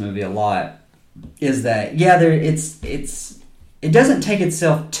about this movie a lot. Is that it doesn't take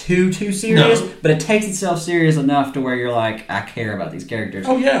itself too serious, but it takes itself serious enough to where you're like, I care about these characters.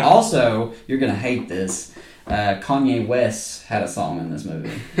 Oh yeah. Also, you're gonna hate this. Kanye West had a song in this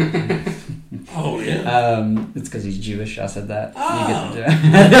movie. Oh yeah. It's because he's Jewish. I said that. Oh. You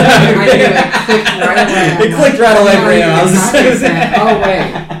get it clicked right away for him. I was just saying. Oh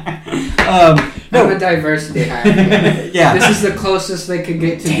wait. I'm a diversity hack. Yeah. This is the closest they could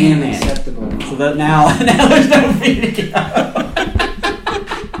get to being acceptable. So that now there's no video.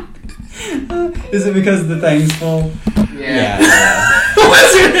 Is it because the thing's full? Yeah.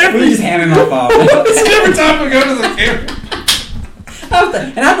 We just hand him my phone. It's every time we go to the camera.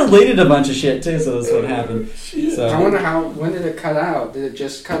 and I deleted a bunch of shit too, so that's what happened. So I wonder when did it cut out? Did it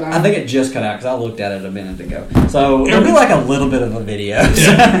just cut out? I think it just cut out because I looked at it a minute ago. So it'll be like a little bit of a video. Yeah. It's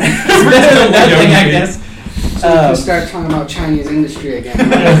better than nothing, I guess. So we can start talking about Chinese industry again.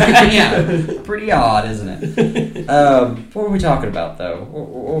 Yeah, pretty odd, isn't it? What were we talking about though?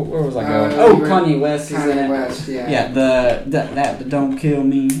 Where was I going? Kanye West is in Kanye it. West, yeah. Yeah, that "Don't Kill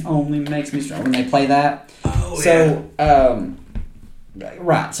Me" only makes me strong when they play that.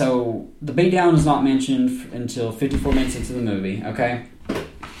 Right. So the beatdown is not mentioned until 54 minutes into the movie. Okay.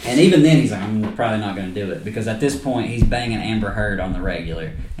 And even then, he's like, I'm probably not going to do it because at this point, he's banging Amber Heard on the regular,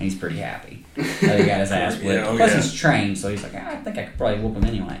 and he's pretty happy that he got his ass whipped. Plus, he's trained, so he's like, I think I could probably whoop him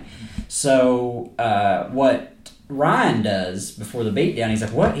anyway. So, what Ryan does before the beatdown, he's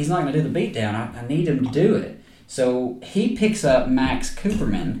like, what? He's not going to do the beatdown. I need him to do it. So, he picks up Max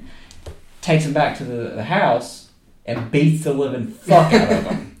Cooperman, takes him back to the house, and beats the living fuck out of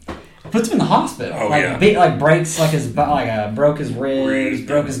him. Puts him in the hospital. Breaks broke his ribs,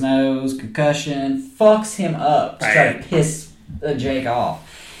 broke his nose, concussion, fucks him up to try to piss Jake off.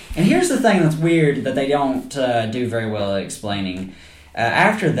 And here's the thing that's weird that they don't do very well at explaining.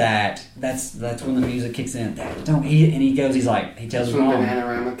 After that, that's when the music kicks in. He tells his mom.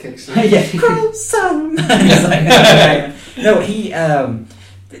 Bananarama kicks in. Yeah, gruesome. He's like, okay. No,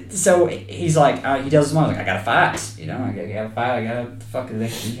 so he's like, he tells his mom, like, I gotta fight, I gotta fight, I gotta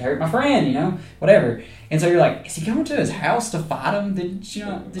he hurt my friend, whatever. And so you're like, is he going to his house to fight him? Did you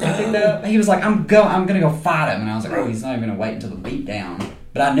pick that up? He was like, I'm gonna go fight him. And I was like, oh, he's not even gonna wait until the beatdown.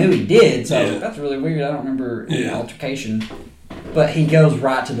 But I knew he did, so I was like, that's really weird. I don't remember an altercation. But he goes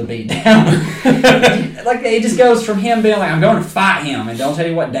right to the beatdown. Like, it just goes from him being like, I'm going to fight him, and don't tell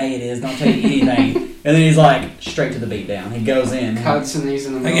you what day it is, don't tell you anything. And then he's like, straight to the beatdown. He goes in. Cuts and he's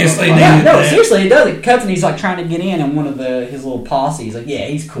in the middle. I guess they seriously, he does. It cuts and he's like trying to get in, and one of his little posse, he's like, yeah,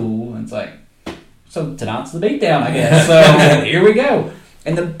 he's cool. And it's like, so tonight's the beatdown, I guess. So here we go.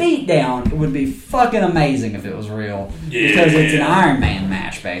 And the beatdown would be fucking amazing if it was real. Yeah. Because it's an Iron Man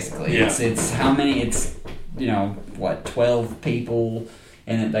match, basically. Yeah. It's how many, 12 people,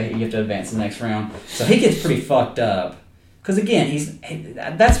 and you have to advance to the next round. So he gets pretty fucked up. Because again,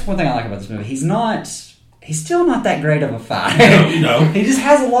 that's one thing I like about this movie. He's still not that great of a fighter. No. He just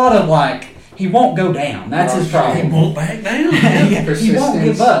has a lot of he won't go down. That's his problem. He won't back down. He won't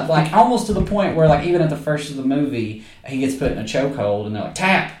give up. Almost to the point where, even at the first of the movie, he gets put in a chokehold, and they're like,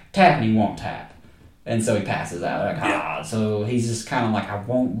 tap, and he won't tap. And so he passes out. So he's just kind of like, I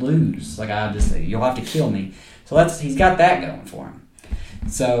won't lose. You'll have to kill me. So he's got that going for him.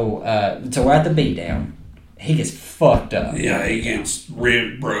 So we're at the beatdown. He gets fucked up. Yeah, he gets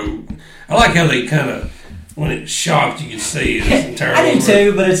rib broke. I like how they kind of, when it's shocked, you can see it's entirely. I do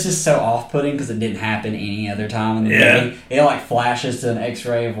too, but it's just so off-putting because it didn't happen any other time in the movie. It flashes to an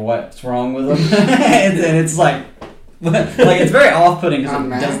X-ray of what's wrong with him, and it's it's very off-putting because it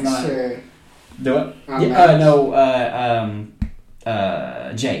does not do it.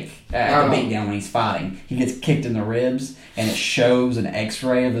 Jake at the beatdown when he's fighting, he gets kicked in the ribs, and it shows an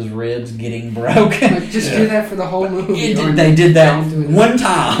X-ray of his ribs getting broken. Do that for the whole movie. They did that one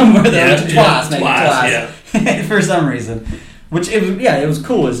time, or twice, for some reason. Which it was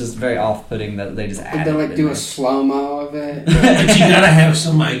cool. It's just very off-putting that they just added. Did they do a slow-mo of it? But you gotta have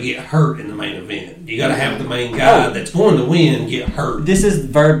somebody get hurt in the main event. You gotta have the main guy that's going to win get hurt. This is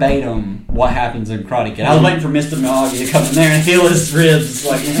verbatim what happens in Karate Kid. I was waiting for Mr. Miyagi to come in there and heal his ribs.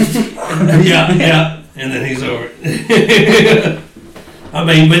 Yeah, and then he's over it. I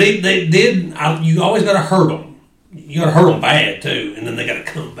mean, but they did. You always gotta hurt them. You gotta hurt them bad too, and then they gotta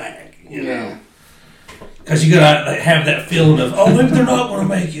come back. You know. Because you gotta have that feeling of, maybe they're not going to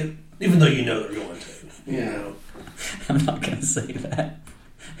make it, even though you know they're going to. You know? I'm not going to say that.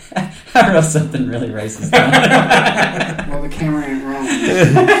 I wrote something really racist. Well, the camera ain't wrong.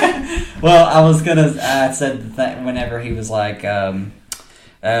 Well, I said that whenever he was part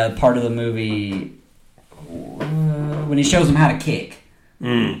of the movie, when he shows him how to kick.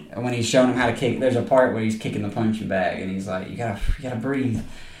 When he's showing him how to kick, there's a part where he's kicking the punching bag, and he's like, you gotta breathe.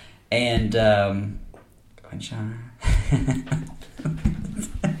 And,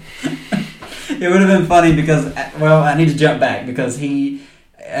 it would have been funny because, I need to jump back because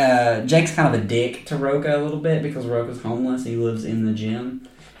Jake's kind of a dick to Roka a little bit because Roka's homeless. He lives in the gym.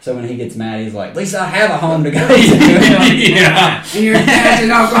 So when he gets mad, he's like, at least I have a home to go to. Yeah. And your dad's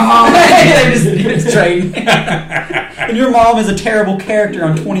an alcoholic. They're just trading. And your mom is a terrible character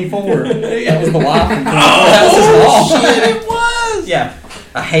on 24. That was the wife from 24. Oh, shit, it was. Yeah.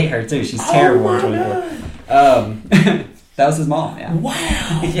 I hate her too. She's terrible on 24. That was his mom, yeah.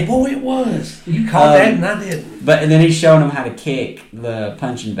 Wow. Yeah. Boy, it was. You called that and I didn't. And then he's showing him how to kick the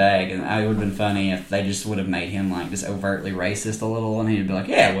punching bag, and it would have been funny if they just would have made him like just overtly racist a little, and he'd be like,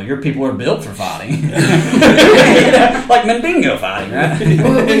 "Yeah, well, your people are built for fighting, like Mandingo fighting, right?"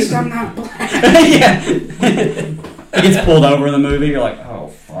 Well, at least I'm not black. Yeah. He gets pulled over in the movie. You're like, "Oh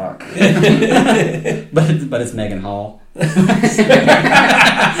fuck," but it's Megan Hall. You're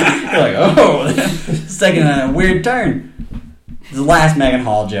like, "Oh, it's taking a weird turn." It's the last Megan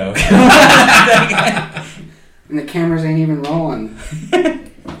Hall joke. And the cameras ain't even rolling.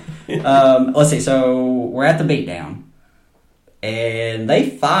 Let's see. So we're at the beatdown, and they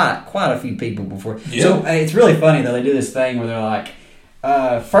fight quite a few people before. Yeah. So it's really funny though. They do this thing where they're like,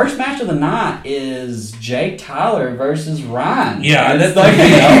 first match of the night is Jake Tyler versus Ryan. Yeah, and that's like, you know,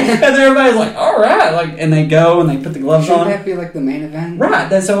 and then everybody's like, all right, like, and they go and they put the gloves Shouldn't on. that be like the main event?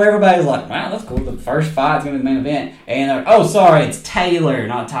 Right, so everybody's like, wow, that's cool. The first fight's going to be the main event. And they're like, oh, sorry, it's Taylor,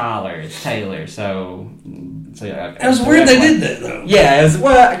 not Tyler. It's Taylor. So yeah. That was weird they did that, though. Yeah, it was,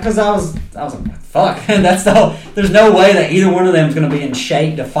 well, because I was like, fuck. That's there's no way that either one of them is going to be in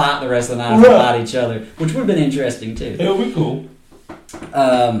shape to fight the rest of the night and fight each other, which would have been interesting, too. It would be cool.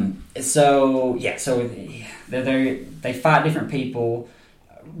 So they fight different people.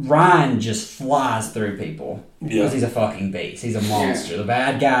 Ryan just flies through people because he's a fucking beast. He's a monster. The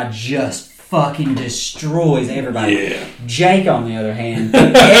bad guy just fucking destroys everybody. Yeah. Jake, on the other hand,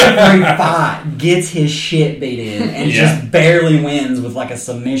 every fight gets his shit beat in and just barely wins with like a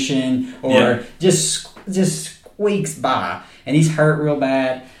submission or just squeaks by. And he's hurt real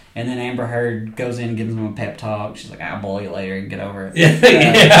bad. And then Amber Heard goes in and gives him a pep talk. She's like, I'll bully you later and get over it. Yeah.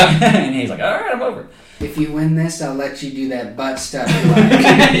 And he's like, all right, I'm over it. If you win this, I'll let you do that butt stuff you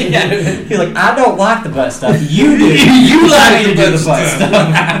like. He's like, I don't like the butt stuff. You do. You like to the do the butt stuff.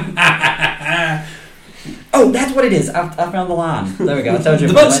 Oh, that's what it is. I found the line. There we go. I told you.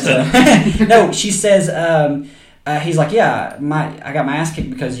 The butt stuff. No, she says, he's like, yeah, I got my ass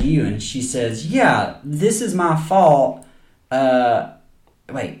kicked because of you. And she says, yeah, this is my fault.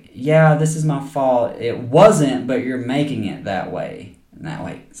 This is my fault. It wasn't, but you're making it that way.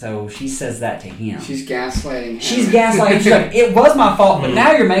 So she says that to him. She's gaslighting him. She's gaslighting. She's like, it was my fault, but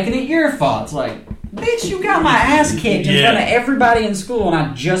now you're making it your fault. It's like, bitch, you got my ass kicked in front of everybody in school, and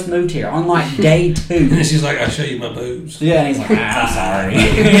I just moved here on like day 2. And she's like, I'll show you my boobs. Yeah, and he's like, I'm sorry.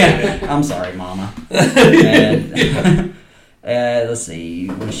 Yeah, I'm sorry, Mama. And, let's see.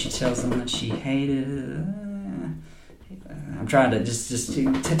 What does she tell them that she hated? I'm trying to just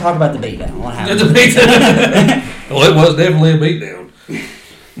to talk about the beatdown. What happened? The beatdown. Well, it was definitely a beatdown.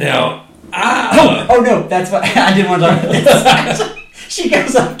 Now, oh no, that's what I didn't want to talk about. This. She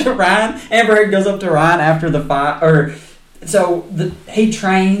goes up to Ryan. Amber Heard goes up to Ryan after the fight, he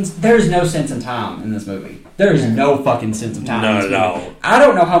trains. There's no sense in time in this movie. There is no fucking sense of time. Not at all. I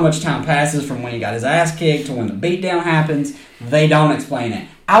don't know how much time passes from when he got his ass kicked to when the beatdown happens. They don't explain it.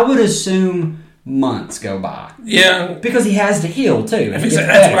 I would assume months go by. Yeah. Because he has to heal, too. That's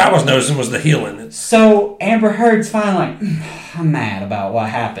what I was noticing was the healing. So Amber Heard's finally like, I'm mad about what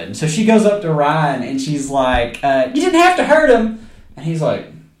happened. So she goes up to Ryan and she's like, you didn't have to hurt him. And he's like,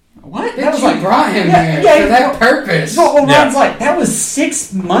 what? That was like, brought him here for that purpose. Well, Ryan's like, that was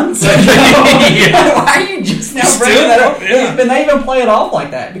 6 months ago. Why are you just now bringing that up? Yeah. And they even play it off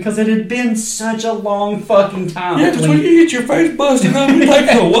like that because it had been such a long fucking time. Yeah, because when you get your face busted up, it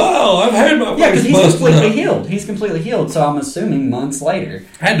takes a while. I've had my face busted because he's completely healed. So I'm assuming months later.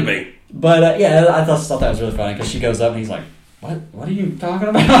 Had to be. But I thought that was really funny because she goes up and he's like, what are you talking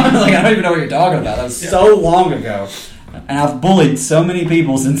about? Like, I don't even know what you're talking about. That was so long ago. And I've bullied so many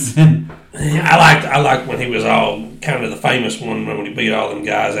people since then. I liked when he was all kind of the famous one when he beat all them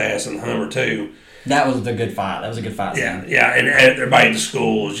guys' ass in Hummer too. That was a good fight. That was a good fight. Yeah, and everybody at the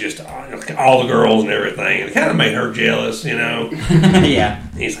school was just all the girls and everything. And it kind of made her jealous, you know. Yeah.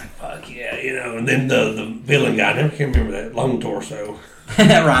 He's like, fuck yeah, you know. And then the villain guy, I never can remember that, Lone Torso.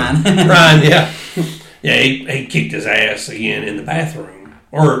 Ryan, yeah. Yeah, he kicked his ass again in the bathroom.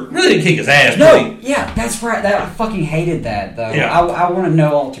 Or really didn't kick his ass. Yeah, that's right. I fucking hated that, though. Yeah. I wanted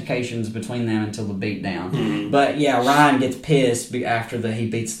no altercations between them until the beatdown. Mm-hmm. But, yeah, Ryan gets pissed after he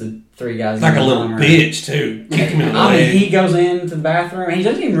beats the 3 guys. Like a little bitch, too. Kicked him in the leg. I mean, he goes into the bathroom, and he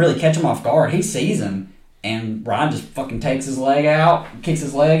doesn't even really catch him off guard. He sees him, and Ryan just fucking takes his leg out, kicks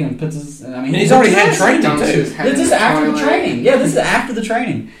his leg, and puts his... and he's already had training, too. This is after the training. Yeah, this is after the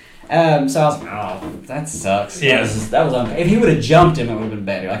training. So I was like, oh, that sucks. Yeah. That was unfair. If he would have jumped him, it would have been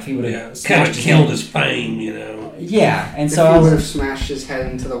better. Like if he would have kind of killed his fame, you know. Yeah, and If so he I would have was. smashed his head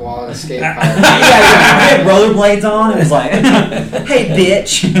into the wall of the skate Yeah, park. he had rollerblades on and was like, "Hey,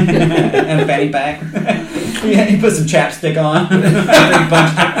 bitch," and a fanny pack. Yeah, he put some chapstick on.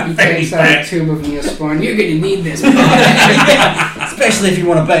 He takes out a tube of Neosporin. You're gonna need this. Yeah, especially if you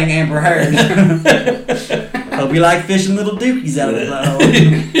want to bang Amber Heard. Hope you like fishing little dookies out of the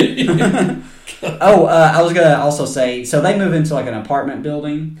hole. I was gonna also say, so they move into like an apartment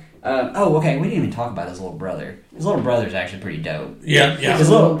building. Okay, we didn't even talk about his little brother. His little brother's actually pretty dope. Yeah. His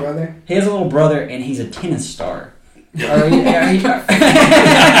little brother. He has a little brother, and he's a tennis star. Oh, yeah,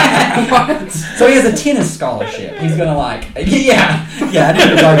 So he has a tennis scholarship. He's gonna I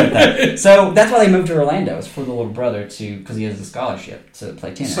didn't talk about that. So that's why they moved to Orlando, is for the little brother because he has a scholarship to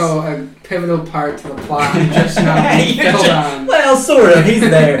play tennis. So a pivotal part to the plot just not being filled on. Well, sort of. He's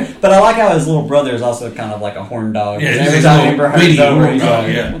there, but I like how his little brother is also kind of like a horn dog. Yeah, Every he's time a Amber little Heard's bitty over, horn he's dog,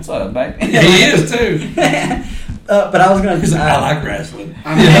 like, yeah. "What's up, babe?" Yeah, he is too. But I was gonna. I like wrestling.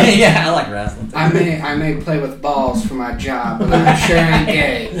 I may, Yeah, I like wrestling. I may play with balls for my job, but I'm sure ain't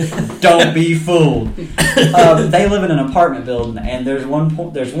gay. Don't be fooled. They live in an apartment building, and there's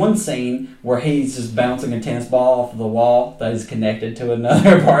one scene where he's just bouncing a tennis ball off the wall that is connected to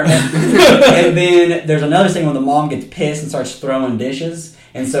another apartment. And then there's another scene where the mom gets pissed and starts throwing dishes.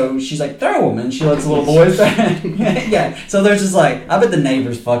 And so she's like, throw them, and she lets the little boys. Yeah. So there's just like, I bet the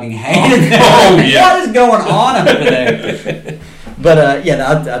neighbors fucking hate it. Oh, yeah. What is going on over there? But I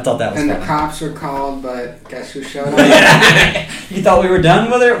thought that was And the fun. cops were called, but guess who showed up? You thought we were done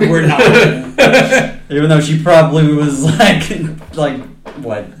with her? We're not. Even though she probably was like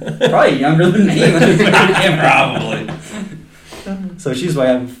what? Probably younger than me. Probably. So she's like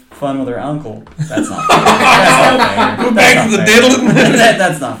having fun with her uncle. That's not fair. That's not fair. Go back to the diddling.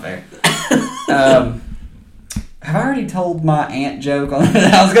 That's not fair. Have I already told my aunt joke on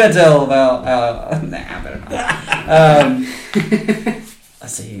that? I was going to tell about... I better not.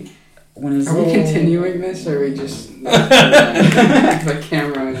 Let's see. When is Are we continuing this, or are we just the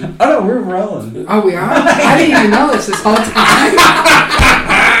camera? Oh, no, we're rolling. Oh, we are? I didn't even know this whole time.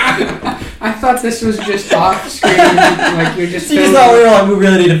 I thought this was just off screen, like you're just. You just thought we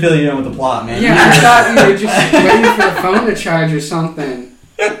really need to fill you in with the plot, man. Yeah, I thought you were just waiting for the phone to charge or something.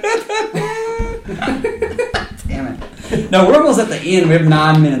 Damn it. No, we're almost at the end. We have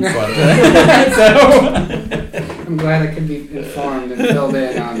 9 minutes left. So. I'm glad I could be informed and filled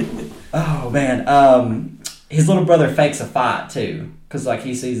in on. Oh man, his little brother fakes a fight too, because like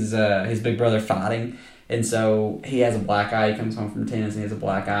he sees his big brother fighting, and so he has a black eye. He comes home from tennis and he has a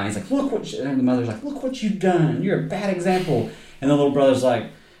black eye. And he's like, "Look what!" And the mother's like, "Look what you've done. You're a bad example." And the little brother's like,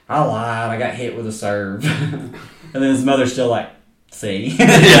 "I lied. I got hit with a serve." And then his mother's still like, "See?"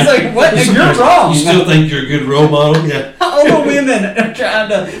 It's like, "What? You're wrong." You still think you're a good role model? Yeah. All the women are trying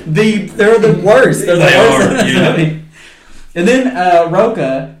to be. They're the worst. They're the They worst. are, yeah. And then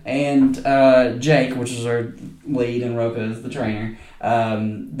Roka and Jake, which is our lead, and Roka is the trainer,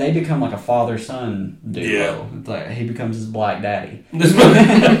 they become like a father-son duo. Yeah. It's like he becomes his black daddy.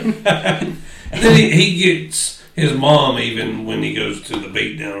 Then he gets his mom, even when he goes to the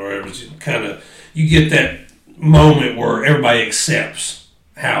beatdown or whatever. You get that moment where everybody accepts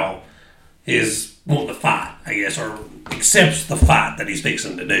how his want to fight, I guess, or accepts the fight that he's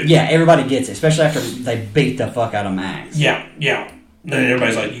fixing to do. Yeah, everybody gets it, especially after they beat the fuck out of Max. Yeah. Then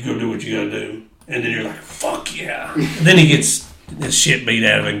everybody's like, you go do what you gotta do. And then you're like, fuck yeah. And then he gets his shit beat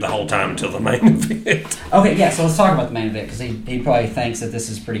out of him the whole time until the main event. Okay, yeah, so let's talk about the main event, because he probably thinks that this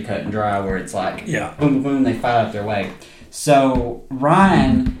is pretty cut and dry, where it's like, Yeah. boom, boom, boom, they fight up their way. So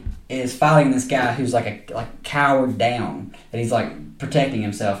Ryan is fighting this guy who's like cowered down, and he's like protecting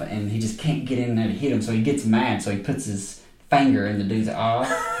himself, and he just can't get in there to hit him, so he gets mad, so he puts his finger in the dude's eye,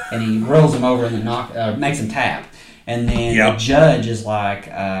 and he rolls him over and then makes him tap. And then the judge is like,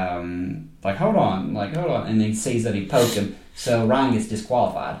 hold on, and he sees that he poked him, so Ryan gets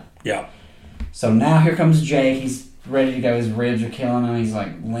disqualified. Yeah. So now here comes Jake. He's ready to go. His ribs are killing him. He's like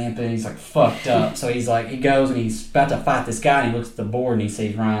limping. He's like fucked up. So he's like, he goes and he's about to fight this guy, and he looks at the board and he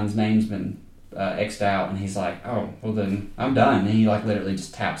sees Ryan's name's been X'd out, and he's like, oh, well then I'm done. And he like literally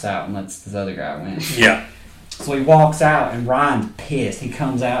just taps out and lets this other guy win. Yeah. So he walks out, and Ryan's pissed. He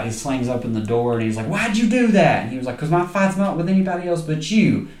comes out, he slings open the door, and he's like, why'd you do that? And he was like, because my fight's not with anybody else but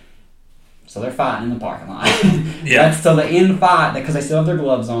you. So they're fighting in the parking lot. Yeah. So the end fight, because they still have their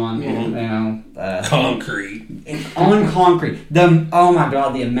gloves on, Mhm. you know. Concrete. On concrete. Oh my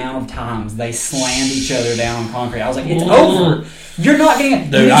god, the amount of times they slammed each other down on concrete. I was like, it's over. You're not getting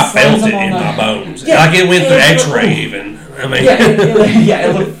it. Dude, I felt it in my bones. Yeah, like it went through X-ray even. I mean,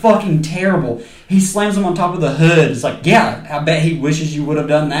 it looked fucking terrible. He slams him on top of the hood. It's like, yeah, I bet he wishes you would have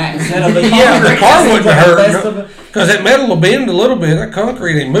done that instead of the concrete. yeah, the car wouldn't Like hurt because that metal will bend a little bit. That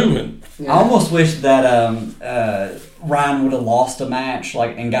concrete ain't moving. I almost wish that Ryan would have lost a match,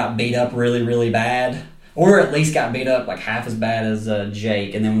 like, and got beat up really, really bad. Or at least got beat up like half as bad as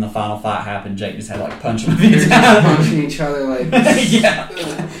Jake, and then when the final fight happened, Jake just had to like punch him a few They're times. just punching each other like yeah,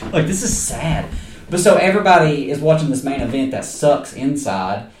 like this is sad. But so everybody is watching this main event that sucks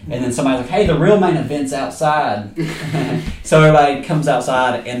inside, and then somebody's like, "Hey, the real main event's outside." So everybody comes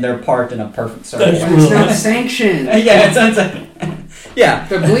outside, and they're parked in a perfect circle. That's But it's not sanctioned. Yeah, it's yeah.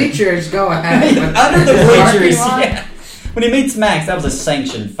 The bleachers go ahead. But Under the parking bleachers, lot? yeah. When he meets Max, that was a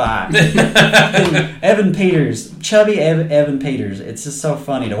sanctioned fight. Evan Peters, chubby Evan Peters. It's just so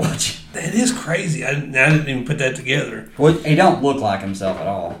funny to watch. That is crazy. I didn't even put that together. Well, he don't look like himself at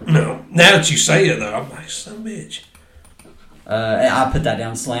all. No. Now that you say it, though, I'm like, son of a bitch. I put that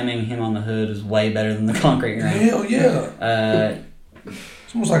down. Slamming him on the hood is way better than the concrete ring. Hell yeah.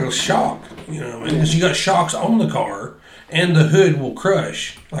 It's almost like a shock. You know what I mean? Because you got shocks on the car, and the hood will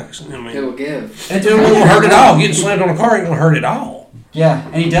crush. Like, I mean, It'll give. it won't hurt at all. Getting slammed on a car ain't going to hurt at all. Yeah,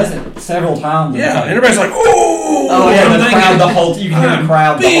 and he does it several times. Yeah, and everybody's like, oh! Oh yeah, I'm the thinking, crowd. The whole you can hear the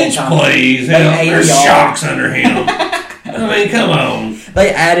crowd the whole bitch, time. please. Like Hell, there's ADR. shocks under him. I mean, come on. They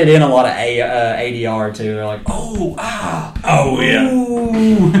added in a lot of ADR too. They're like, oh, Oh, yeah.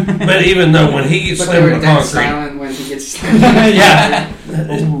 ooh. But even though when he gets But they slammed were on the dead concrete. silent when he gets slammed. Yeah.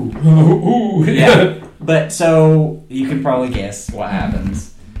 Ooh. Yeah. But so you can probably guess what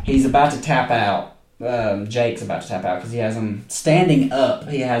happens. He's about to tap out. Jake's about to tap out because he has him standing up.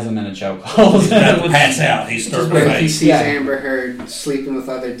 He has him in a chokehold. He's about to pass out. He's Just starting where to he face. sees Yeah. Amber Heard sleeping with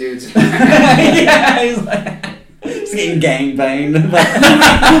other dudes. Yeah, he's like, he's getting gangbanged.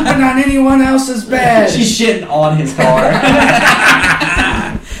 Pooping on anyone else's bed. She's shitting on his car.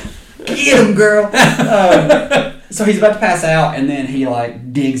 Get him, girl. So he's about to pass out, and then he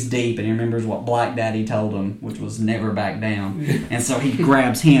like digs deep, and he remembers what Black Daddy told him, which was never back down. And so he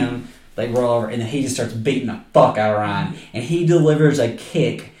grabs him. They roll over, and then he just starts beating the fuck out of Ryan, and he delivers a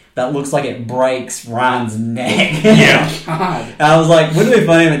kick that looks like it breaks Ryan's neck. Yeah. God. I was like, wouldn't it be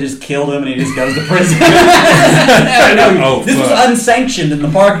funny if it just killed him and he just goes to prison? Oh, this was fuck. unsanctioned in the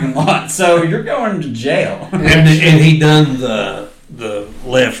parking lot, so you're going to jail. And he done the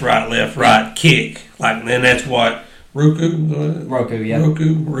left, right kick. Like, and that's what Roku. Roku, yeah.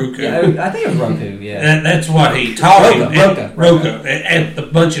 Roku. Yeah, I think it was Roku, yeah. That's what he taught him. Roka. At the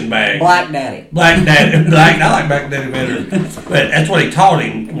punching bag. Black Daddy. Black Daddy. I like Black Daddy better. But that's what he taught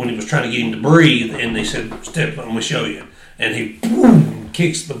him when he was trying to get him to breathe. And they said, "Step, I'm gonna show you." And he boom,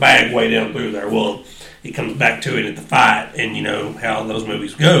 kicks the bag way down through there. Well, he comes back to it at the fight, and you know how those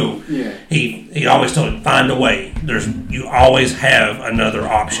movies go. Yeah. He always told him, find a way. You always have another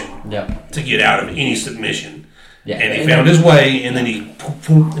option Yep. to get out of any submission. Yeah. And he found his way, and then he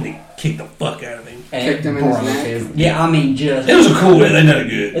kicked the fuck out of him. Kicked him in his neck? Yeah, I mean, just. It was a cool. They did it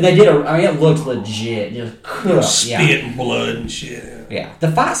good. And they did it looked legit. Just Spit yeah. and blood and shit. Yeah.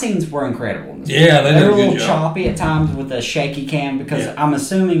 The fight scenes were incredible. Yeah, they They did were a a good little job. choppy at times with the shaky cam because Yeah. I'm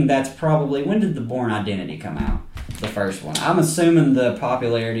assuming that's probably when did the Bourne Identity come out? The first one. I'm assuming the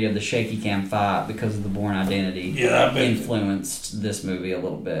popularity of the shaky cam fight because of the Bourne Identity Yeah, I bet. influenced this movie a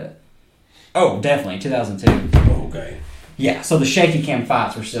little bit. Oh, definitely 2002. Okay. Yeah, so the shaky cam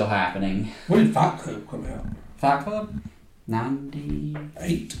fights were still happening. When did Fight Club come out? Fight Club, 90,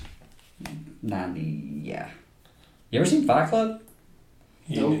 8. yeah. You ever seen Fight Club?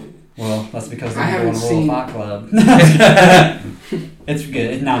 Nope. Well, that's because I they're doing haven't a Royal seen- Fight Club. It's good.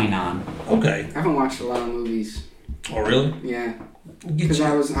 It's 99. Okay. I haven't watched a lot of movies. Oh, really? Yeah. Get Because you.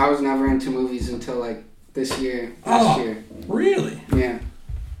 I was never into movies until like this year, Oh. last year. Really? Yeah.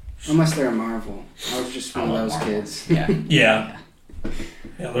 Unless they're a Marvel. I was just one of I love those Marvel. kids. Yeah. Yeah.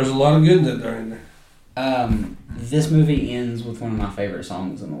 Yeah, there's a lot of good that there in there. This movie ends with one of my favorite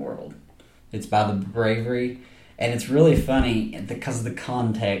songs in the world. It's by The Bravery, and it's really funny because of the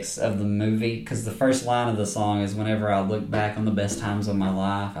context of the movie. Because the first line of the song is, "Whenever I look back on the best times of my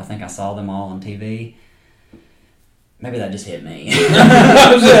life, I think I saw them all on TV." Maybe that just hit me.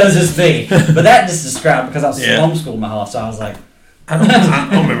 That was just me. But that just described because I was Yeah. homeschooled my whole life, so I was like, I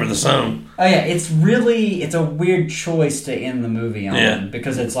don't remember the song. oh yeah, it's a weird choice to end the movie on Yeah.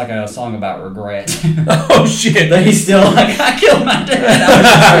 because it's like a song about regret. Oh, shit. But he's still like, I killed my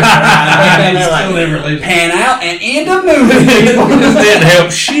dad. And they're Still like, never leaves. pan out and end a movie. This didn't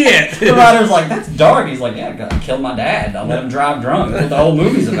help shit. The writer's like, that's dark. He's like, yeah, I killed my dad. I let him drive drunk. That's what the whole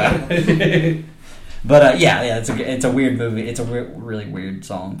movie's about. But yeah, it's a weird movie. It's a really weird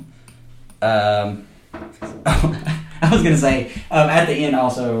song. I was gonna say at the end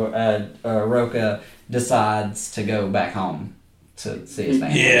also, Roka decides to go back home to see his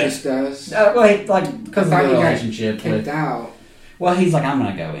family. Yeah. He just does. Because of I thought the he got relationship Kicked with. out. Well, he's like, I'm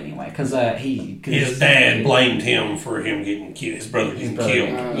gonna go anyway because His dad blamed him for him getting killed. His brother getting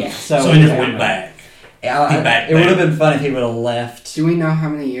killed. Yeah, So he never went back. It would have been fun if he would have left. Do we know how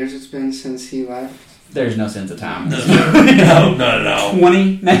many years it's been since he left? There's no sense of time. No, not at all.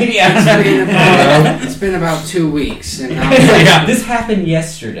 20, maybe. It's been about 2 weeks, and now Yeah. This happened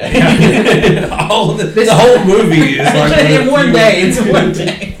yesterday. The whole movie is like In one day. It's one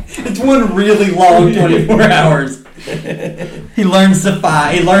day. It's one really long 24 hours. He learns to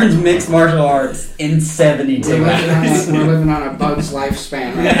fight. He learns mixed martial arts in 72 hours. we're living on a bug's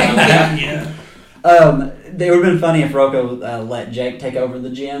lifespan right now. Yeah. It would have been funny if Rocco let Jake take over the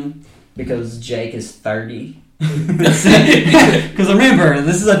gym because Jake is 30. Because remember,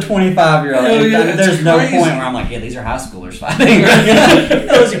 this is a 25-year-old. Oh, yeah, there's no crazy. point where I'm like, yeah, these are high schoolers fighting.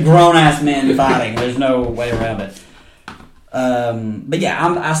 Those are grown-ass men fighting. There's no way around it. But yeah,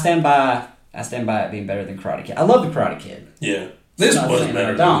 I stand by it being better than Karate Kid. I love the Karate Kid. Yeah. This Not was saying better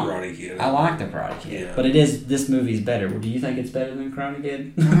I than don't. Karate Kid. I like the Karate Kid, Yeah. but this movie's better. Do you think it's better than Karate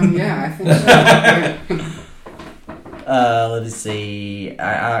Kid? Yeah, I think so. Yeah. Let's see.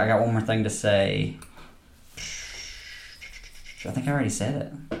 I got one more thing to say. I think I already said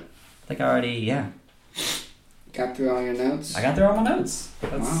it. Yeah. Got through all your notes? I got through all my notes.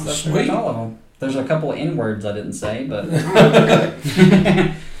 That's Sweet. pretty much all of them. There's a couple of N-words I didn't say, but...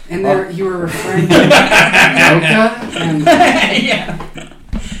 And there, you were referring to Roka? And Yeah.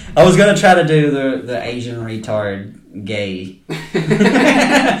 I was going to try to do the Asian retard gay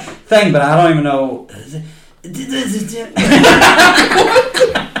thing, but I don't even know... You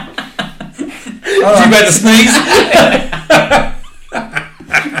about to sneeze?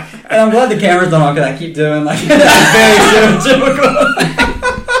 And I'm glad the camera's not on because I keep doing like very stereotypical.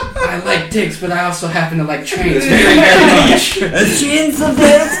 I like dicks, but I also happen to like trains very, very much. Chins of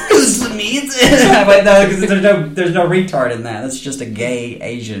this meat. Wait, no, because there's no retard in that. That's just a gay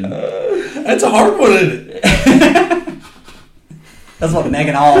Asian. That's a hard one, isn't it? That's what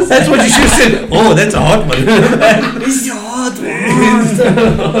Megan Hall said. That's what you should have said. Oh, that's a hard one. It's a hard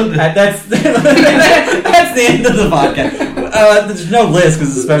one. That's the end of the podcast. There's no list because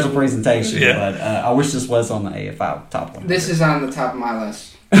it's a special presentation. Yeah. But I wish this was on the AFI top one. This is on the top of my list.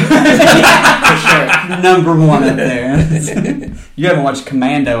 For sure. Number one up there. You haven't watched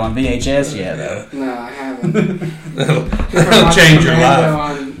Commando on VHS yet, though. No, I haven't. That'll change your Commando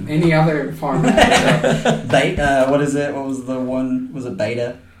life. on any other format. So. Beta, what is it? What was the one? Was it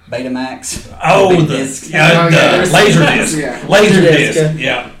Beta? Betamax? Oh, Big the disc. laser disc. Yeah. Laser Disc, disc.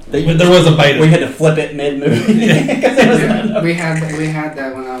 Yeah. They- But there was a beta. We had to flip it mid-movie. Yeah, we had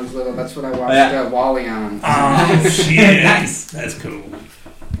that when I was little. That's what I watched Yeah. Wally on. Oh, shit. Nice. That's cool.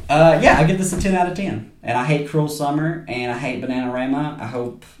 Yeah, I give this a 10 out of 10. And I hate Cruel Summer, and I hate Bananarama. I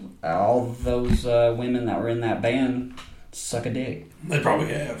hope all those women that were in that band suck a dick. They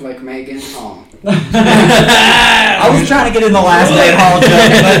probably have. Like Megan Hall. I was trying to get in the last name Hall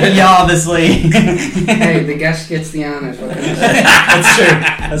joke, but you obviously... Hey, the guest gets the honors. What can I say? That's true.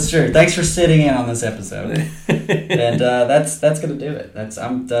 That's true. Thanks for sitting in on this episode. And that's going to do it.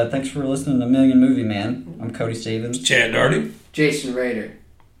 Thanks for listening to Million Movie Man. I'm Cody Stevens. Chad Darty. Jason Rader.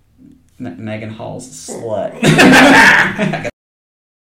 Megan Hall's slut.